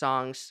moving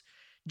songs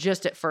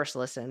just at first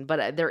listen,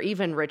 but they're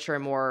even richer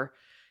and more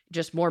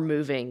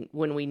moving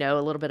when we know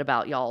a little bit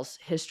about y'all's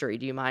history.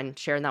 Do you mind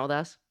sharing that with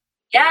us?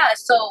 Yeah.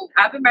 So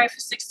I've been married for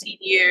 16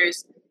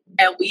 years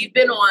and we've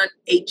been on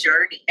a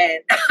journey and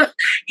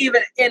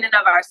even in and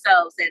of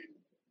ourselves. And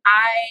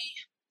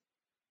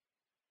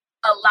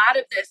a lot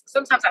of this,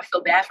 sometimes I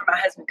feel bad for my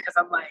husband because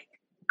I'm like,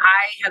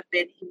 I have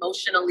been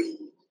emotionally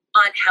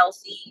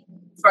unhealthy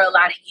for a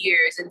lot of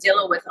years and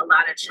dealing with a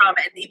lot of trauma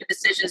and even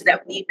decisions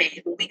that we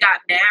made. When we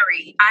got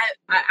married, I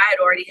had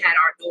already had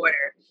our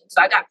daughter.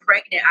 So I got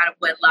pregnant out of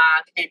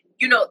wedlock and,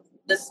 you know,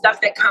 the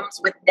stuff that comes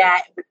with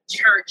that, with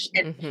church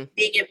and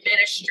being in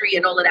ministry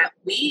and all of that.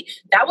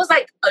 That was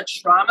like a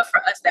trauma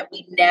for us that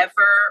we never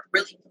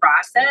really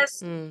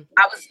processed.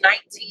 I was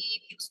 19,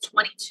 he was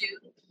 22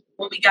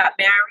 when we got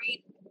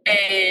married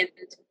and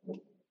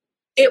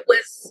it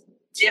was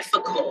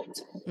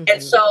difficult.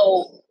 And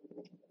so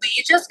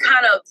we just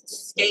kind of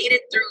skated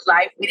through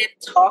life. We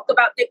didn't talk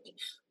about it.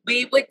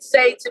 We would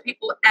say to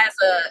people as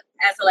a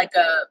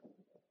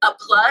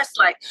plus,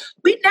 like,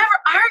 we never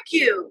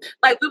argue.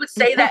 Like we would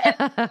say that.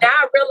 And now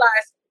I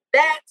realize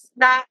that's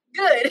not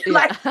good. Yeah.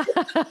 Like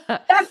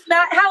that's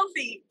not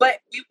healthy. But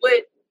we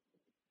would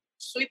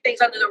sweep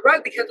things under the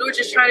rug because we were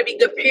just trying to be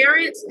good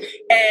parents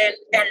and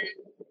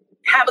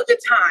have a good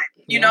time.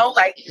 You know,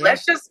 like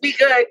let's just be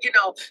good. You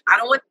know, I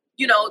don't want,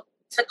 you know,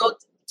 to go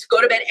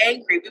to bed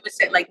angry. We would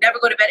say like never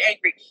go to bed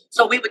angry.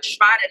 So we would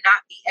try to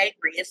not be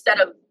angry instead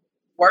of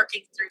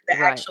working through the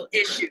actual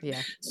issue.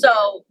 Yeah.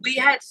 So we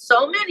had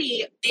so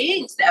many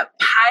things that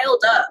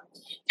piled up.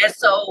 And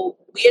so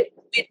we'd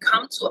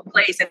come to a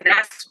place, and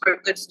that's where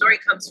a good story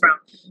comes from,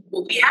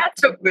 where we had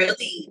to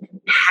really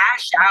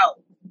hash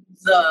out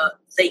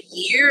the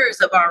years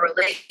of our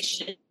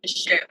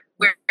relationship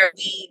where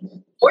we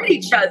support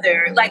each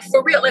other. Like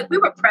for real, like we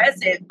were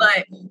present,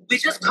 but we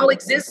just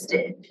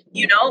coexisted,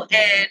 you know,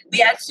 and we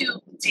had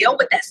to deal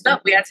with that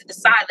stuff. We had to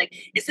decide,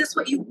 like, is this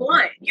what you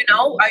want? You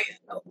know,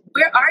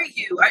 where are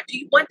you? Do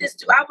you want this?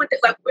 Do I want this?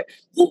 Like,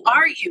 who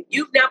are you?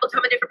 You've now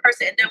become a different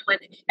person. And then when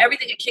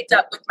everything had kicked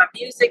up with my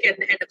music and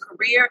the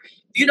career,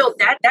 you know,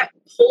 that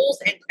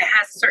pulls and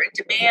has a certain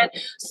demand.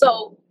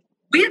 So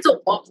we had to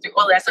walk through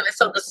all that stuff. And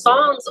so the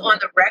songs on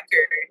the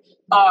record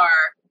are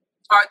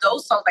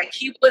those songs. Like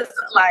he was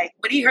like,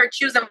 when he heard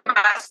Choosing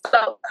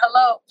Myself,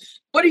 hello,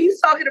 what are you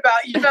talking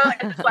about? You know,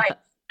 and it's like,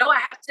 no, I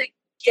have to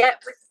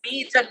get with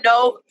me to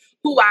know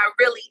who I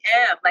really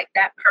am. Like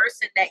that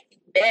person that you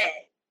met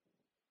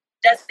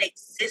doesn't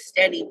exist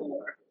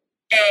anymore.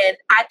 And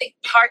I think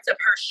parts of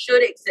her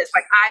should exist.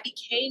 Like I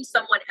became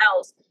someone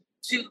else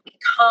to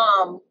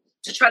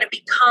try to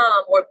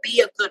become or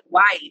be a good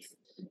wife,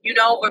 you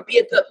know, or be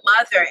a good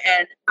mother.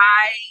 And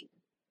I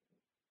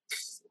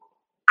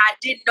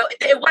didn't know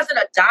it wasn't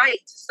a dying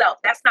to self.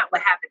 That's not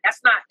what happened.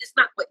 It's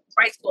not what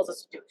Christ calls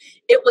us to do.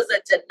 It was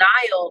a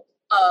denial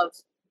of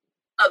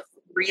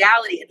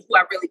reality and who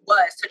I really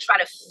was to try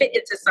to fit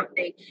into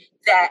something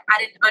that I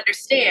didn't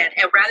understand.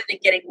 And rather than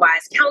getting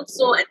wise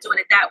counsel and doing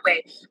it that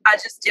way, I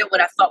just did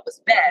what I thought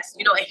was best,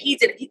 you know, and he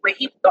did it what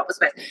he thought was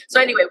best. So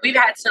anyway, we've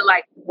had to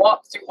like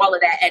walk through all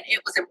of that. And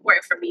it was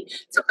important for me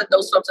to put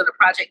those songs on the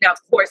project. Now, of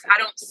course, I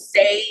don't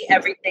say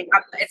everything.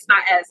 It's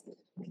not as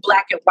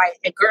black and white.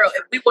 And girl,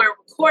 if we weren't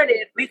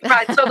recorded, we could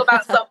probably talk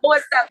about some more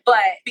stuff. But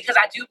because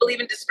I do believe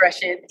in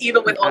discretion,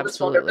 even with all this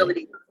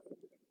vulnerability.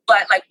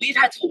 But like we've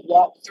had to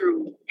walk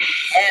through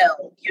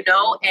hell, you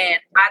know, and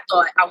I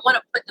thought I want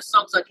to put the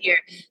songs on here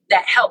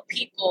that help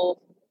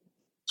people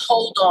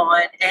hold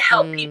on and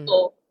help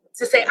people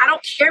to say, I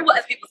don't care what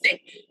other people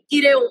think. He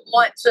didn't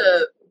want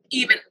to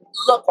even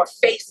look or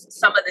face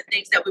some of the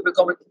things that we were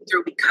going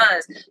through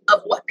because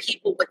of what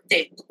people would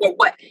think or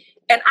what.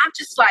 And I'm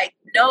just like,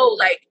 no,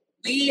 like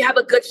we have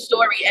a good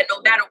story and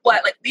no matter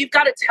what, like we've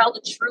got to tell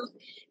the truth.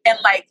 And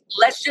like,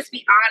 let's just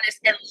be honest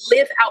and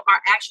live out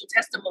our actual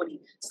testimony.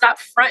 Stop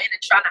fronting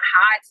and trying to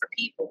hide for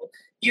people,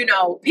 you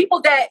know,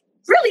 people that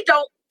really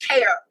don't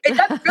care. It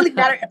doesn't really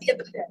matter at the end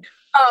of the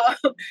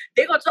day.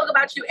 They're going to talk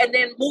about you and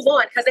then move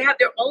on because they have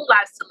their own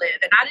lives to live.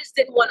 And I just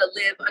didn't want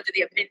to live under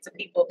the opinions of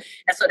people.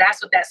 And so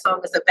that's what that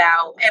song is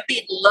about. And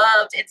being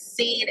loved and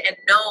seen and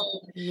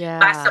known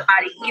by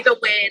somebody, even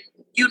when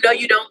you know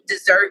you don't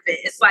deserve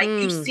it. It's like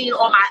you've seen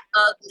all my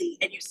ugly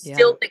and you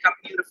still think I'm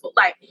beautiful.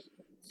 Like,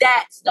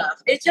 that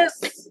stuff. It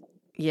just...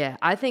 Yeah,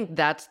 I think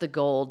that's the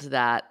gold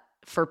that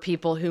for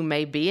people who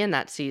may be in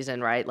that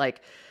season, right?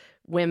 Like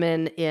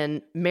women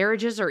in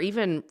marriages or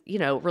even, you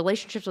know,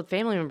 relationships with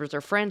family members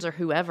or friends or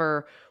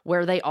whoever,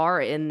 where they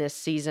are in this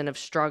season of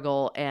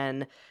struggle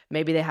and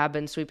maybe they have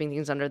been sweeping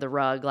things under the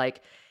rug.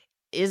 Like,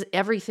 is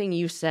everything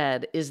you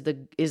said is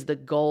the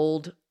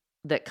gold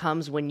that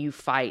comes when you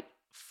fight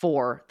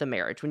for the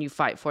marriage, when you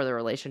fight for the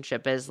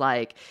relationship, is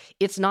like,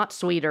 it's not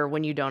sweeter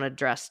when you don't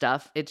address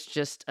stuff. It's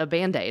just a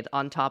Band-Aid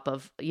on top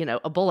of, you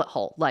know, a bullet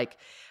hole. Like,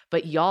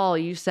 but y'all,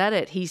 you said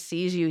it. He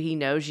sees you. He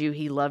knows you.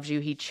 He loves you.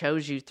 He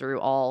chose you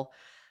through all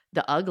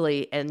the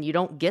ugly. And you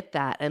don't get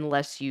that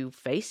unless you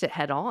face it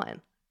head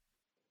on.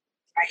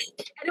 Right.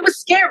 And it was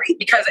scary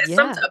because at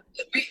some time,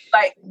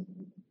 like,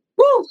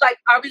 woo, like,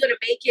 are we going to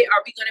make it?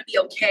 Are we going to be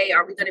okay?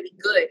 Are we going to be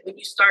good? When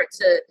you start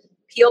to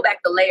peel back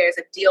the layers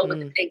and deal with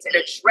the things and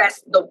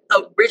address the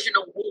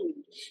original wound,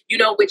 you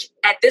know, which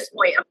at this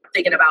point, I'm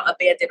thinking about a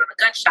Band-Aid on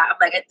a gunshot. I'm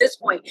like, at this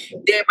point,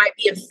 there might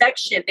be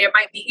infection. There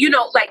might be, you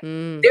know, like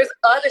there's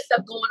other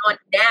stuff going on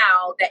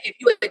now that if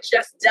you had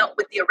just dealt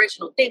with the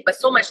original thing, but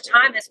so much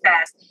time has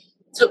passed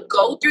to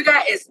go through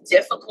that is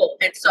difficult.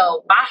 And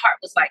so my heart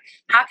was like,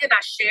 how can I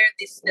share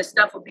this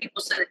stuff with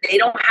people so that they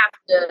don't have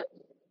to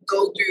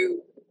go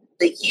through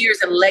the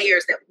years and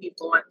layers that we've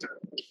gone through,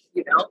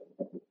 you know?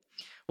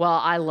 Well,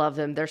 I love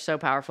them. They're so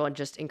powerful and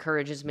just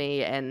encourages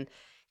me and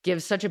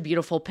gives such a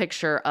beautiful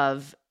picture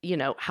of, you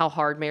know, how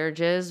hard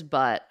marriage is,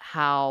 but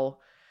how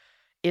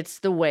it's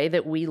the way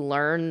that we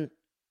learn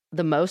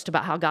the most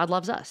about how God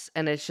loves us.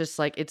 And it's just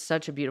like, it's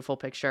such a beautiful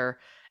picture.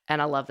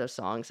 And I love those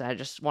songs. I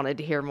just wanted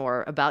to hear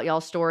more about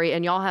y'all's story.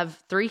 And y'all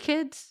have 3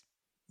 kids?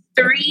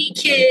 3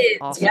 kids.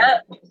 Awesome.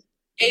 Yep.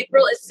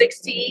 April is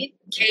 16,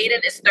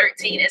 Caden is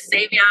 13, and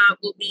Savion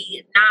will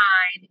be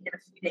 9 in a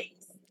few days.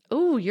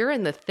 Ooh, you're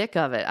in the thick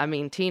of it. I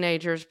mean,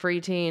 teenagers,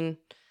 preteen,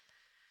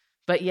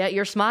 but yet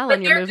you're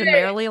smiling. You're moving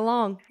merrily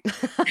along.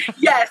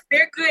 Yes,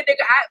 they're good.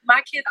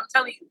 My kids, I'm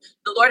telling you,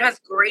 the Lord has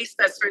graced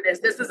us for this.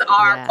 This is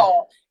our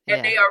call,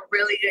 and they are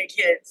really good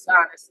kids,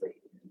 honestly.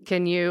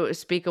 Can you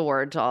speak a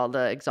word to all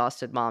the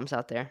exhausted moms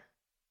out there?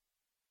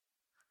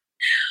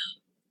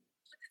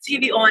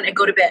 TV on and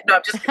go to bed. No,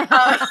 I'm just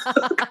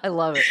I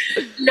love it.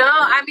 No,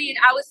 I mean,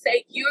 I would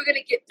say you're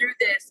going to get through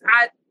this.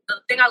 The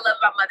thing I love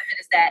about motherhood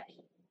is that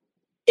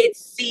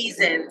it's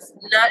seasons.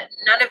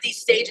 None of these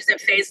stages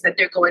and phases that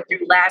they're going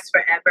through last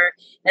forever.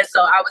 And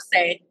so I would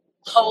say,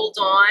 hold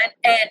on,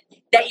 and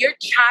that your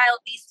child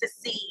needs to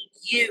see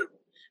you.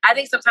 I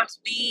think sometimes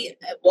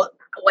what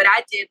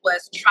I did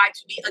was try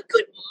to be a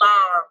good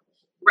mom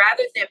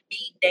rather than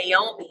be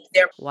Naomi,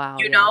 Wow.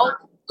 you Yeah. know,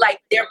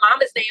 like their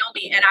mom is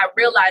Naomi. And I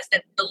realized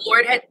that the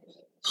Lord had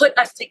put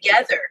us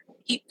together.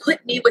 He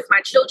put me with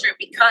my children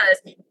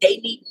because they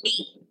need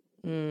me,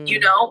 you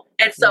Mm, know?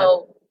 And yeah.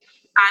 so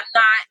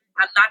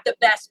I'm not the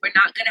best. We're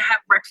not gonna have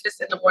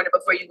breakfast in the morning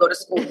before you go to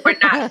school. We're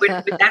not.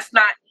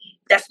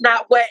 That's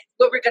not what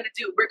we're gonna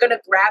do. We're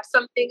gonna grab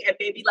something and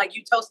maybe like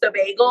you toast a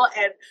bagel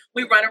and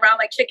we run around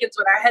like chickens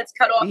with our heads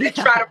cut off and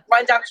try to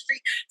run down the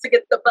street to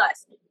get the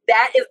bus.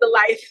 That is the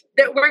life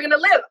that we're gonna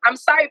live. I'm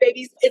sorry,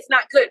 babies, it's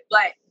not good.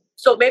 But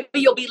so maybe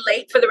you'll be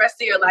late for the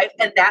rest of your life,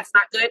 and that's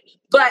not good.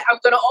 But I'm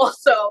gonna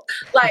also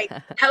like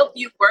help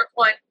you work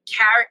on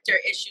character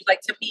issues.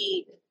 Like to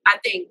me, I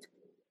think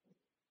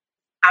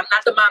I'm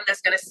not the mom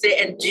that's going to sit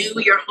and do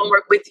your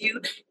homework with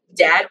you.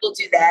 Dad will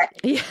do that.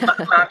 Yeah.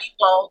 Mommy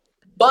won't.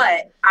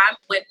 But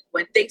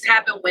when things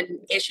happen, when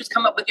issues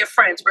come up with your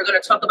friends, we're going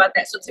to talk about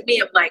that. So to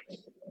me, I'm like,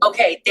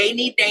 okay, they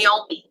need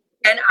Naomi.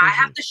 And I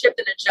have to shift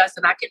and adjust,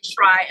 and I can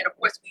try. And of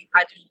course,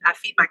 I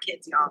feed my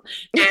kids, y'all.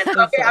 And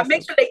okay, I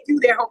make sure they do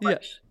their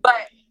homework. Yeah. But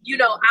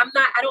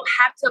I don't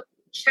have to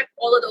check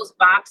all of those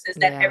boxes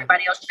that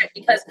everybody else checked,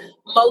 because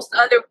most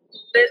other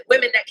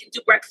women that can do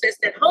breakfast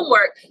and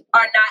homework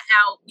are not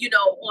out,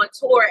 on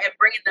tour and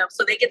bringing them.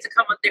 So they get to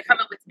come, they're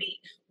coming with me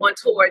on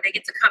tour. They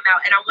get to come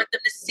out, and I want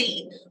them to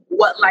see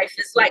what life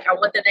is like. I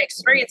want them to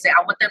experience it.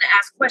 I want them to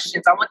ask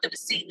questions. I want them to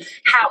see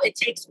how it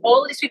takes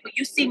all of these people.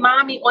 You see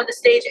mommy on the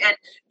stage and,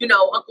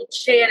 Uncle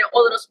Chan and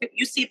all of those people,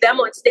 you see them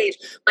on stage,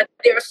 but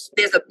there's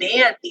a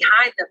band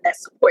behind them that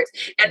supports.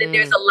 And then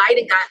there's a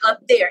lighting guy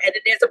up there. And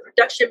then there's a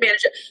production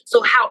manager.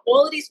 So how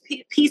all of these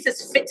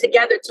pieces fit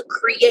together to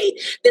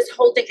create this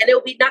whole thing. And it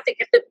would be nothing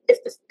if the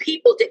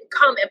people didn't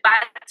come and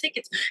buy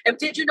tickets. And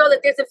did you know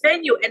that there's a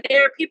venue and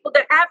there are people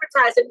that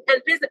advertise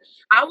and business?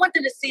 I want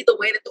them to see the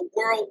way that the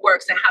world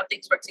works and how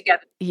things work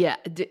together. Yeah,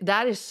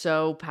 that is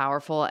so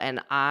powerful.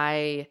 And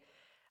I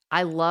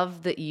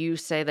love that you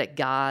say that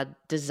God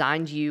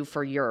designed you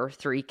for your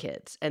 3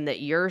 kids and that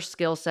your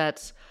skill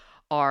sets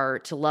are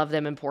to love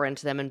them and pour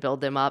into them and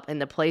build them up.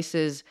 And the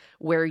places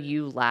where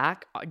you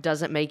lack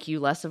doesn't make you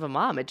less of a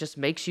mom. It just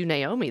makes you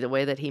Naomi the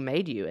way that he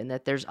made you, and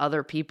that there's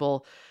other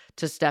people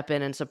to step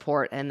in and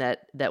support, and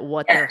that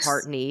what their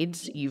heart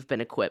needs, you've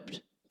been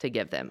equipped to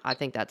give them. I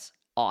think that's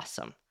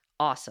awesome.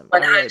 Awesome.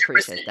 100%. I really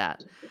appreciate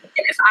that.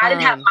 And if I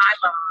didn't have my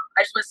mom,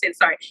 I just want to say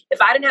sorry.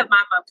 If I didn't have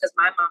my mom, because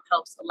my mom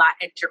helps a lot,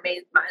 and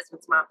Jermaine, my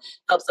husband's mom,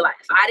 helps a lot.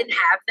 If I didn't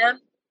have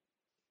them,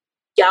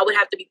 y'all would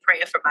have to be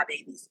praying for my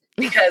babies,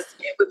 because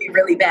it would be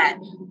really bad.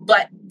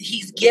 But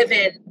he's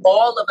given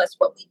all of us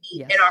what we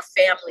need in our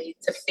family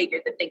to figure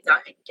the things out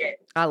and get.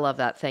 I love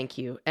that. Thank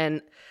you.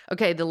 And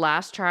okay, the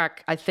last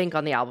track I think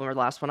on the album, or the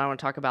last one I want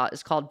to talk about,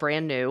 is called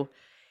Brand New.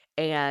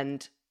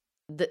 And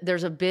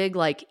there's a big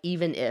like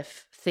even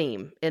if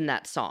theme in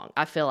that song.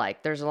 I feel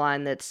like there's a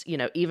line that's,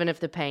 even if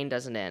the pain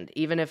doesn't end,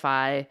 even if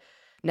I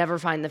never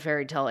find the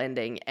fairy tale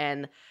ending.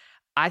 And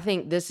I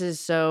think this is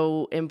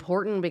so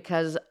important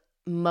because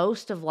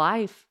most of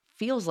life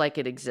feels like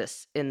it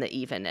exists in the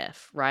even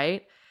if,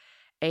 right?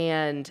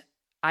 And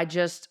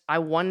I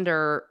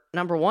wonder,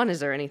 number one, is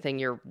there anything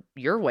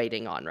you're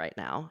waiting on right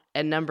now?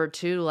 And number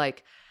two,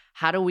 like,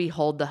 how do we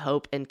hold the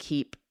hope and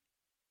keep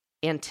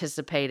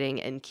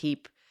anticipating and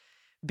keep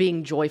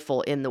being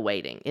joyful in the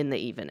waiting, in the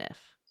even if?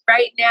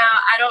 Right now,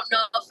 I don't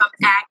know if I'm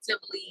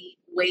actively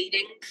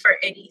waiting for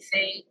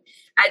anything.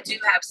 I do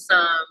have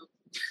some,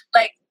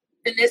 like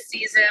in this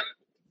season,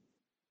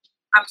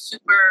 I'm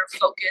super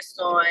focused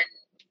on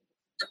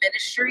the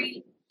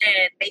ministry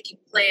and making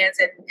plans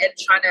and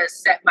trying to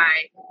set my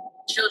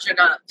children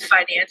up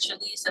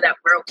financially so that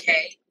we're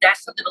okay.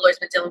 That's something the Lord's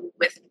been dealing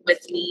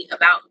with me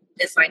about,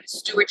 is like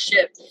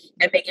stewardship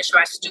and making sure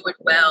I steward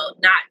well,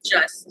 not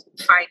just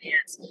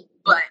finance,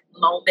 but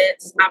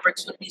moments,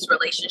 opportunities,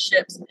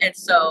 relationships. And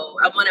so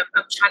I'm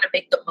trying to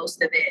make the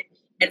most of it.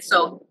 And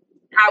so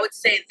I would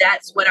say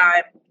that's what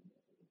I'm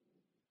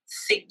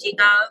thinking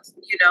of,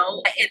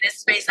 in this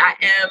space. I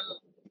am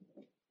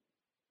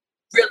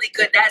really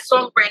good. That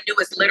song Brand New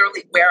is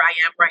literally where I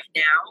am right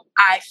now.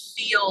 I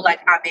feel like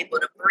I'm able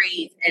to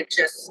breathe and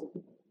just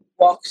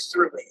walk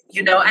through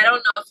it. I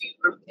don't know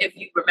if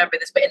you remember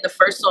this, but in the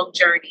first song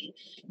Journey,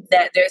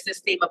 that there's this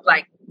theme of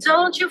like,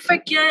 don't you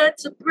forget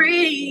to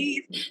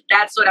breathe.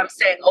 That's what I'm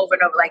saying over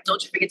and over, like,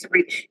 don't you forget to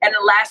breathe. And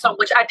the last song,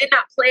 which I did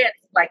not plan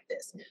like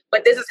this,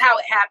 but this is how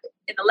it happened.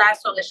 In the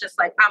last song, it's just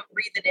like, I'm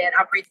breathing in,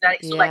 I'm breathing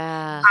out. So like,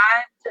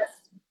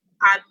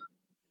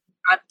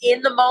 I'm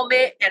in the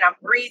moment and I'm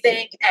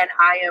breathing and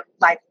I am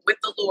like with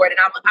the Lord, and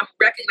I'm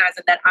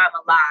recognizing that I'm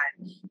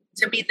alive.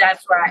 To me,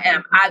 that's where I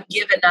am. I've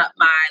given up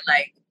my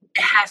like,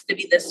 it has to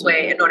be this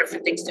way in order for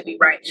things to be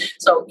right.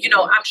 So,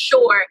 I'm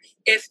sure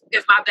if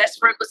my best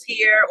friend was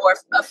here or if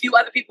a few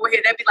other people were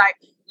here, they'd be like,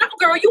 no,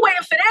 girl, you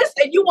waiting for this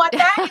and you want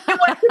that. And you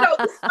want,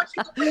 this is what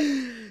you can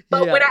bring.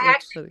 But when I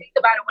actually think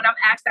about it, when I'm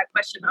asked that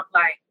question, I'm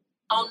like,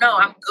 oh no,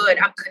 I'm good.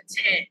 I'm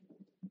content.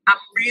 I'm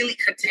really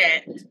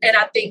content. And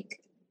I think,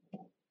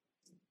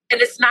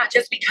 and it's not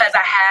just because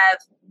I have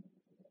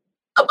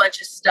a bunch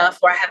of stuff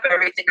or I have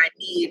everything I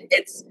need.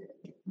 It's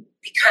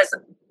because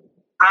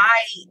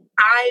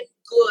I'm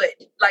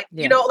good. Like,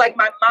 Yeah. you know, like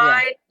my Yeah.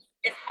 mind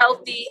is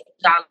healthy.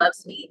 God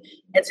loves me.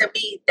 And to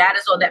me, that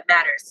is all that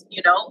matters,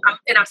 you know? I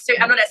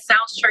know that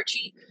sounds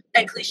churchy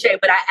and cliche,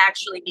 but I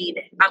actually mean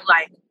it. I'm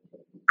like,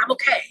 I'm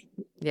okay.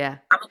 Yeah.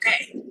 I'm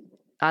okay.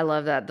 I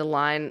love that. The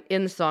line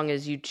in the song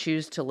is you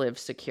choose to live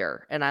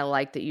secure. And I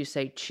like that you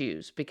say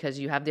choose because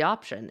you have the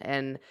option.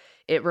 And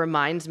it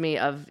reminds me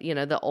of, you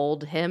know, the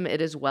old hymn,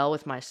 It Is Well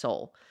With My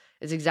Soul.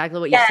 It's exactly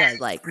what you Yes. said.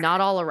 Like,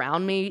 not all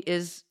around me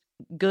is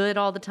good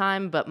all the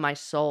time, but my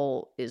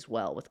soul is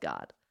well with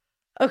God.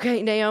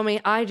 Okay,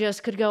 Naomi, I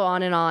just could go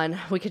on and on.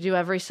 We could do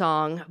every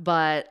song,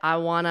 but I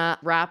want to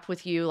wrap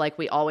with you like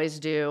we always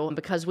do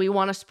because we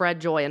want to spread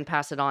joy and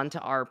pass it on to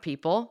our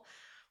people.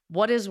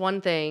 What is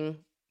one thing,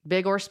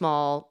 big or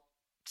small,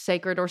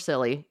 sacred or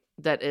silly,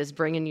 that is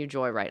bringing you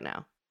joy right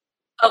now?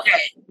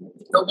 Okay.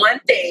 The one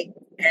thing,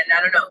 and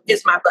I don't know,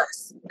 is my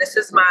bus. This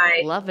is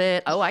my Love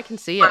it. Oh, I can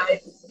see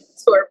it.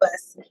 tour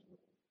bus.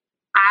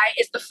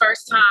 It's the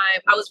first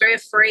time I was very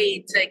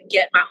afraid to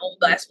get my own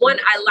bus. One,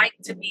 I like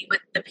to be with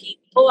the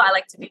people. I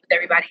like to be with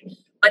everybody.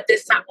 But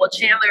this time, well,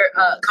 Chandler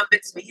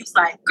convinced me. He was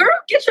like, girl,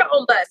 get your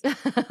own bus.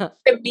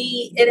 For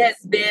me, it has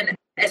been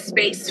a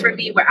space for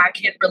me where I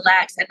can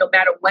relax, and no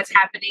matter what's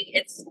happening,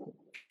 it's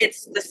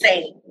the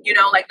same, you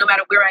know, like no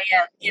matter where I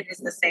am, it is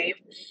the same.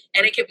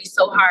 And it can be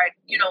so hard,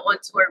 you know, on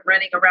tour,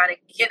 running around and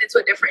get into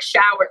a different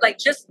shower. Like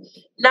just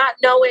not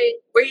knowing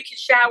where you can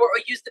shower or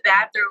use the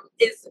bathroom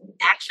is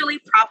actually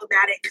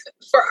problematic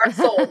for our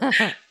soul.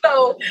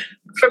 So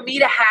for me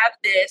to have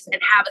this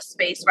and have a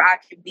space where I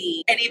can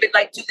be and even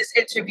like do this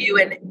interview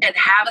and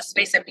have a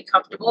space and be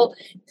comfortable,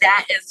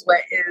 that is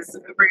what is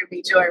bringing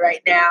me joy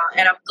right now.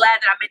 And I'm glad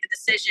that I made the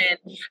decision.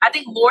 I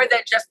think more than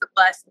just the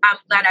bus, I'm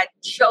glad I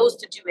chose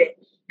to do it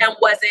and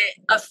wasn't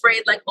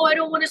afraid like, oh, I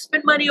don't want to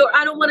spend money or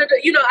I don't want to,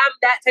 you know, I'm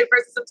that type of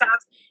person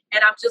sometimes.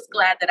 And I'm just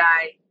glad that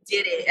I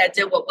did it. I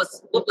did what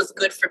was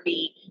good for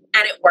me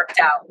and it worked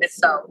out. And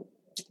so,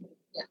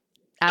 yeah.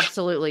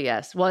 Absolutely,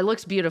 yes. Well, it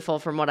looks beautiful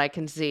from what I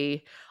can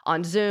see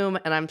on Zoom.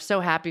 And I'm so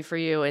happy for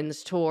you in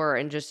this tour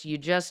and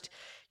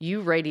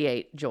you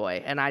radiate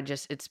joy. And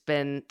it's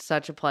been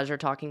such a pleasure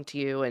talking to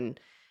you. And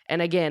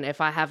again, if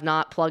I have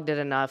not plugged it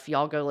enough,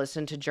 y'all go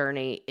listen to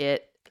Journey.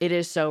 It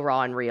is so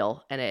raw and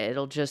real, and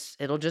it'll just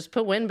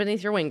put wind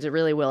beneath your wings. It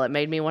really will. It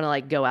made me want to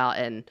like go out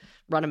and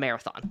run a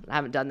marathon. I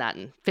haven't done that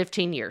in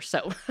 15 years,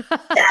 so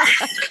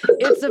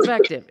it's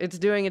effective. It's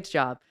doing its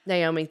job.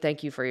 Naomi,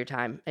 thank you for your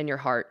time and your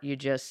heart.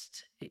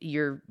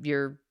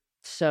 You're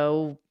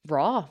so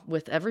raw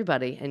with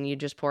everybody, and you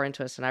just pour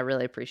into us, and I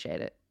really appreciate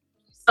it.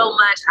 So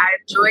much. I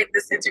enjoyed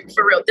this interview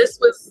for real. This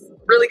was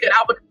really good.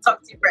 I would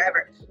talk to you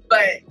forever,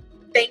 but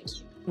thank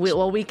you.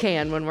 We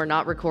can when we're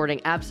not recording.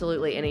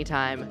 Absolutely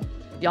anytime.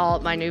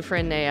 Y'all, my new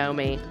friend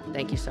Naomi,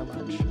 thank you so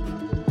much.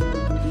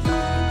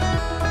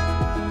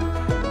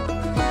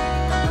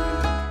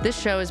 This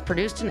show is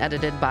produced and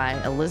edited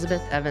by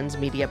Elizabeth Evans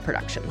Media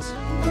Productions.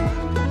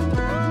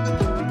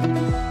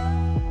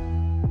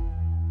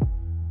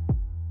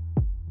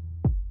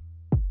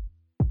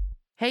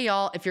 Hey,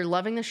 y'all, if you're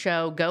loving the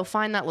show, go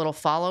find that little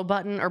follow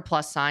button or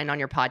plus sign on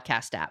your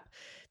podcast app.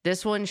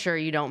 This will ensure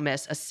you don't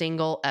miss a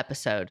single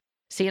episode.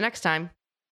 See you next time.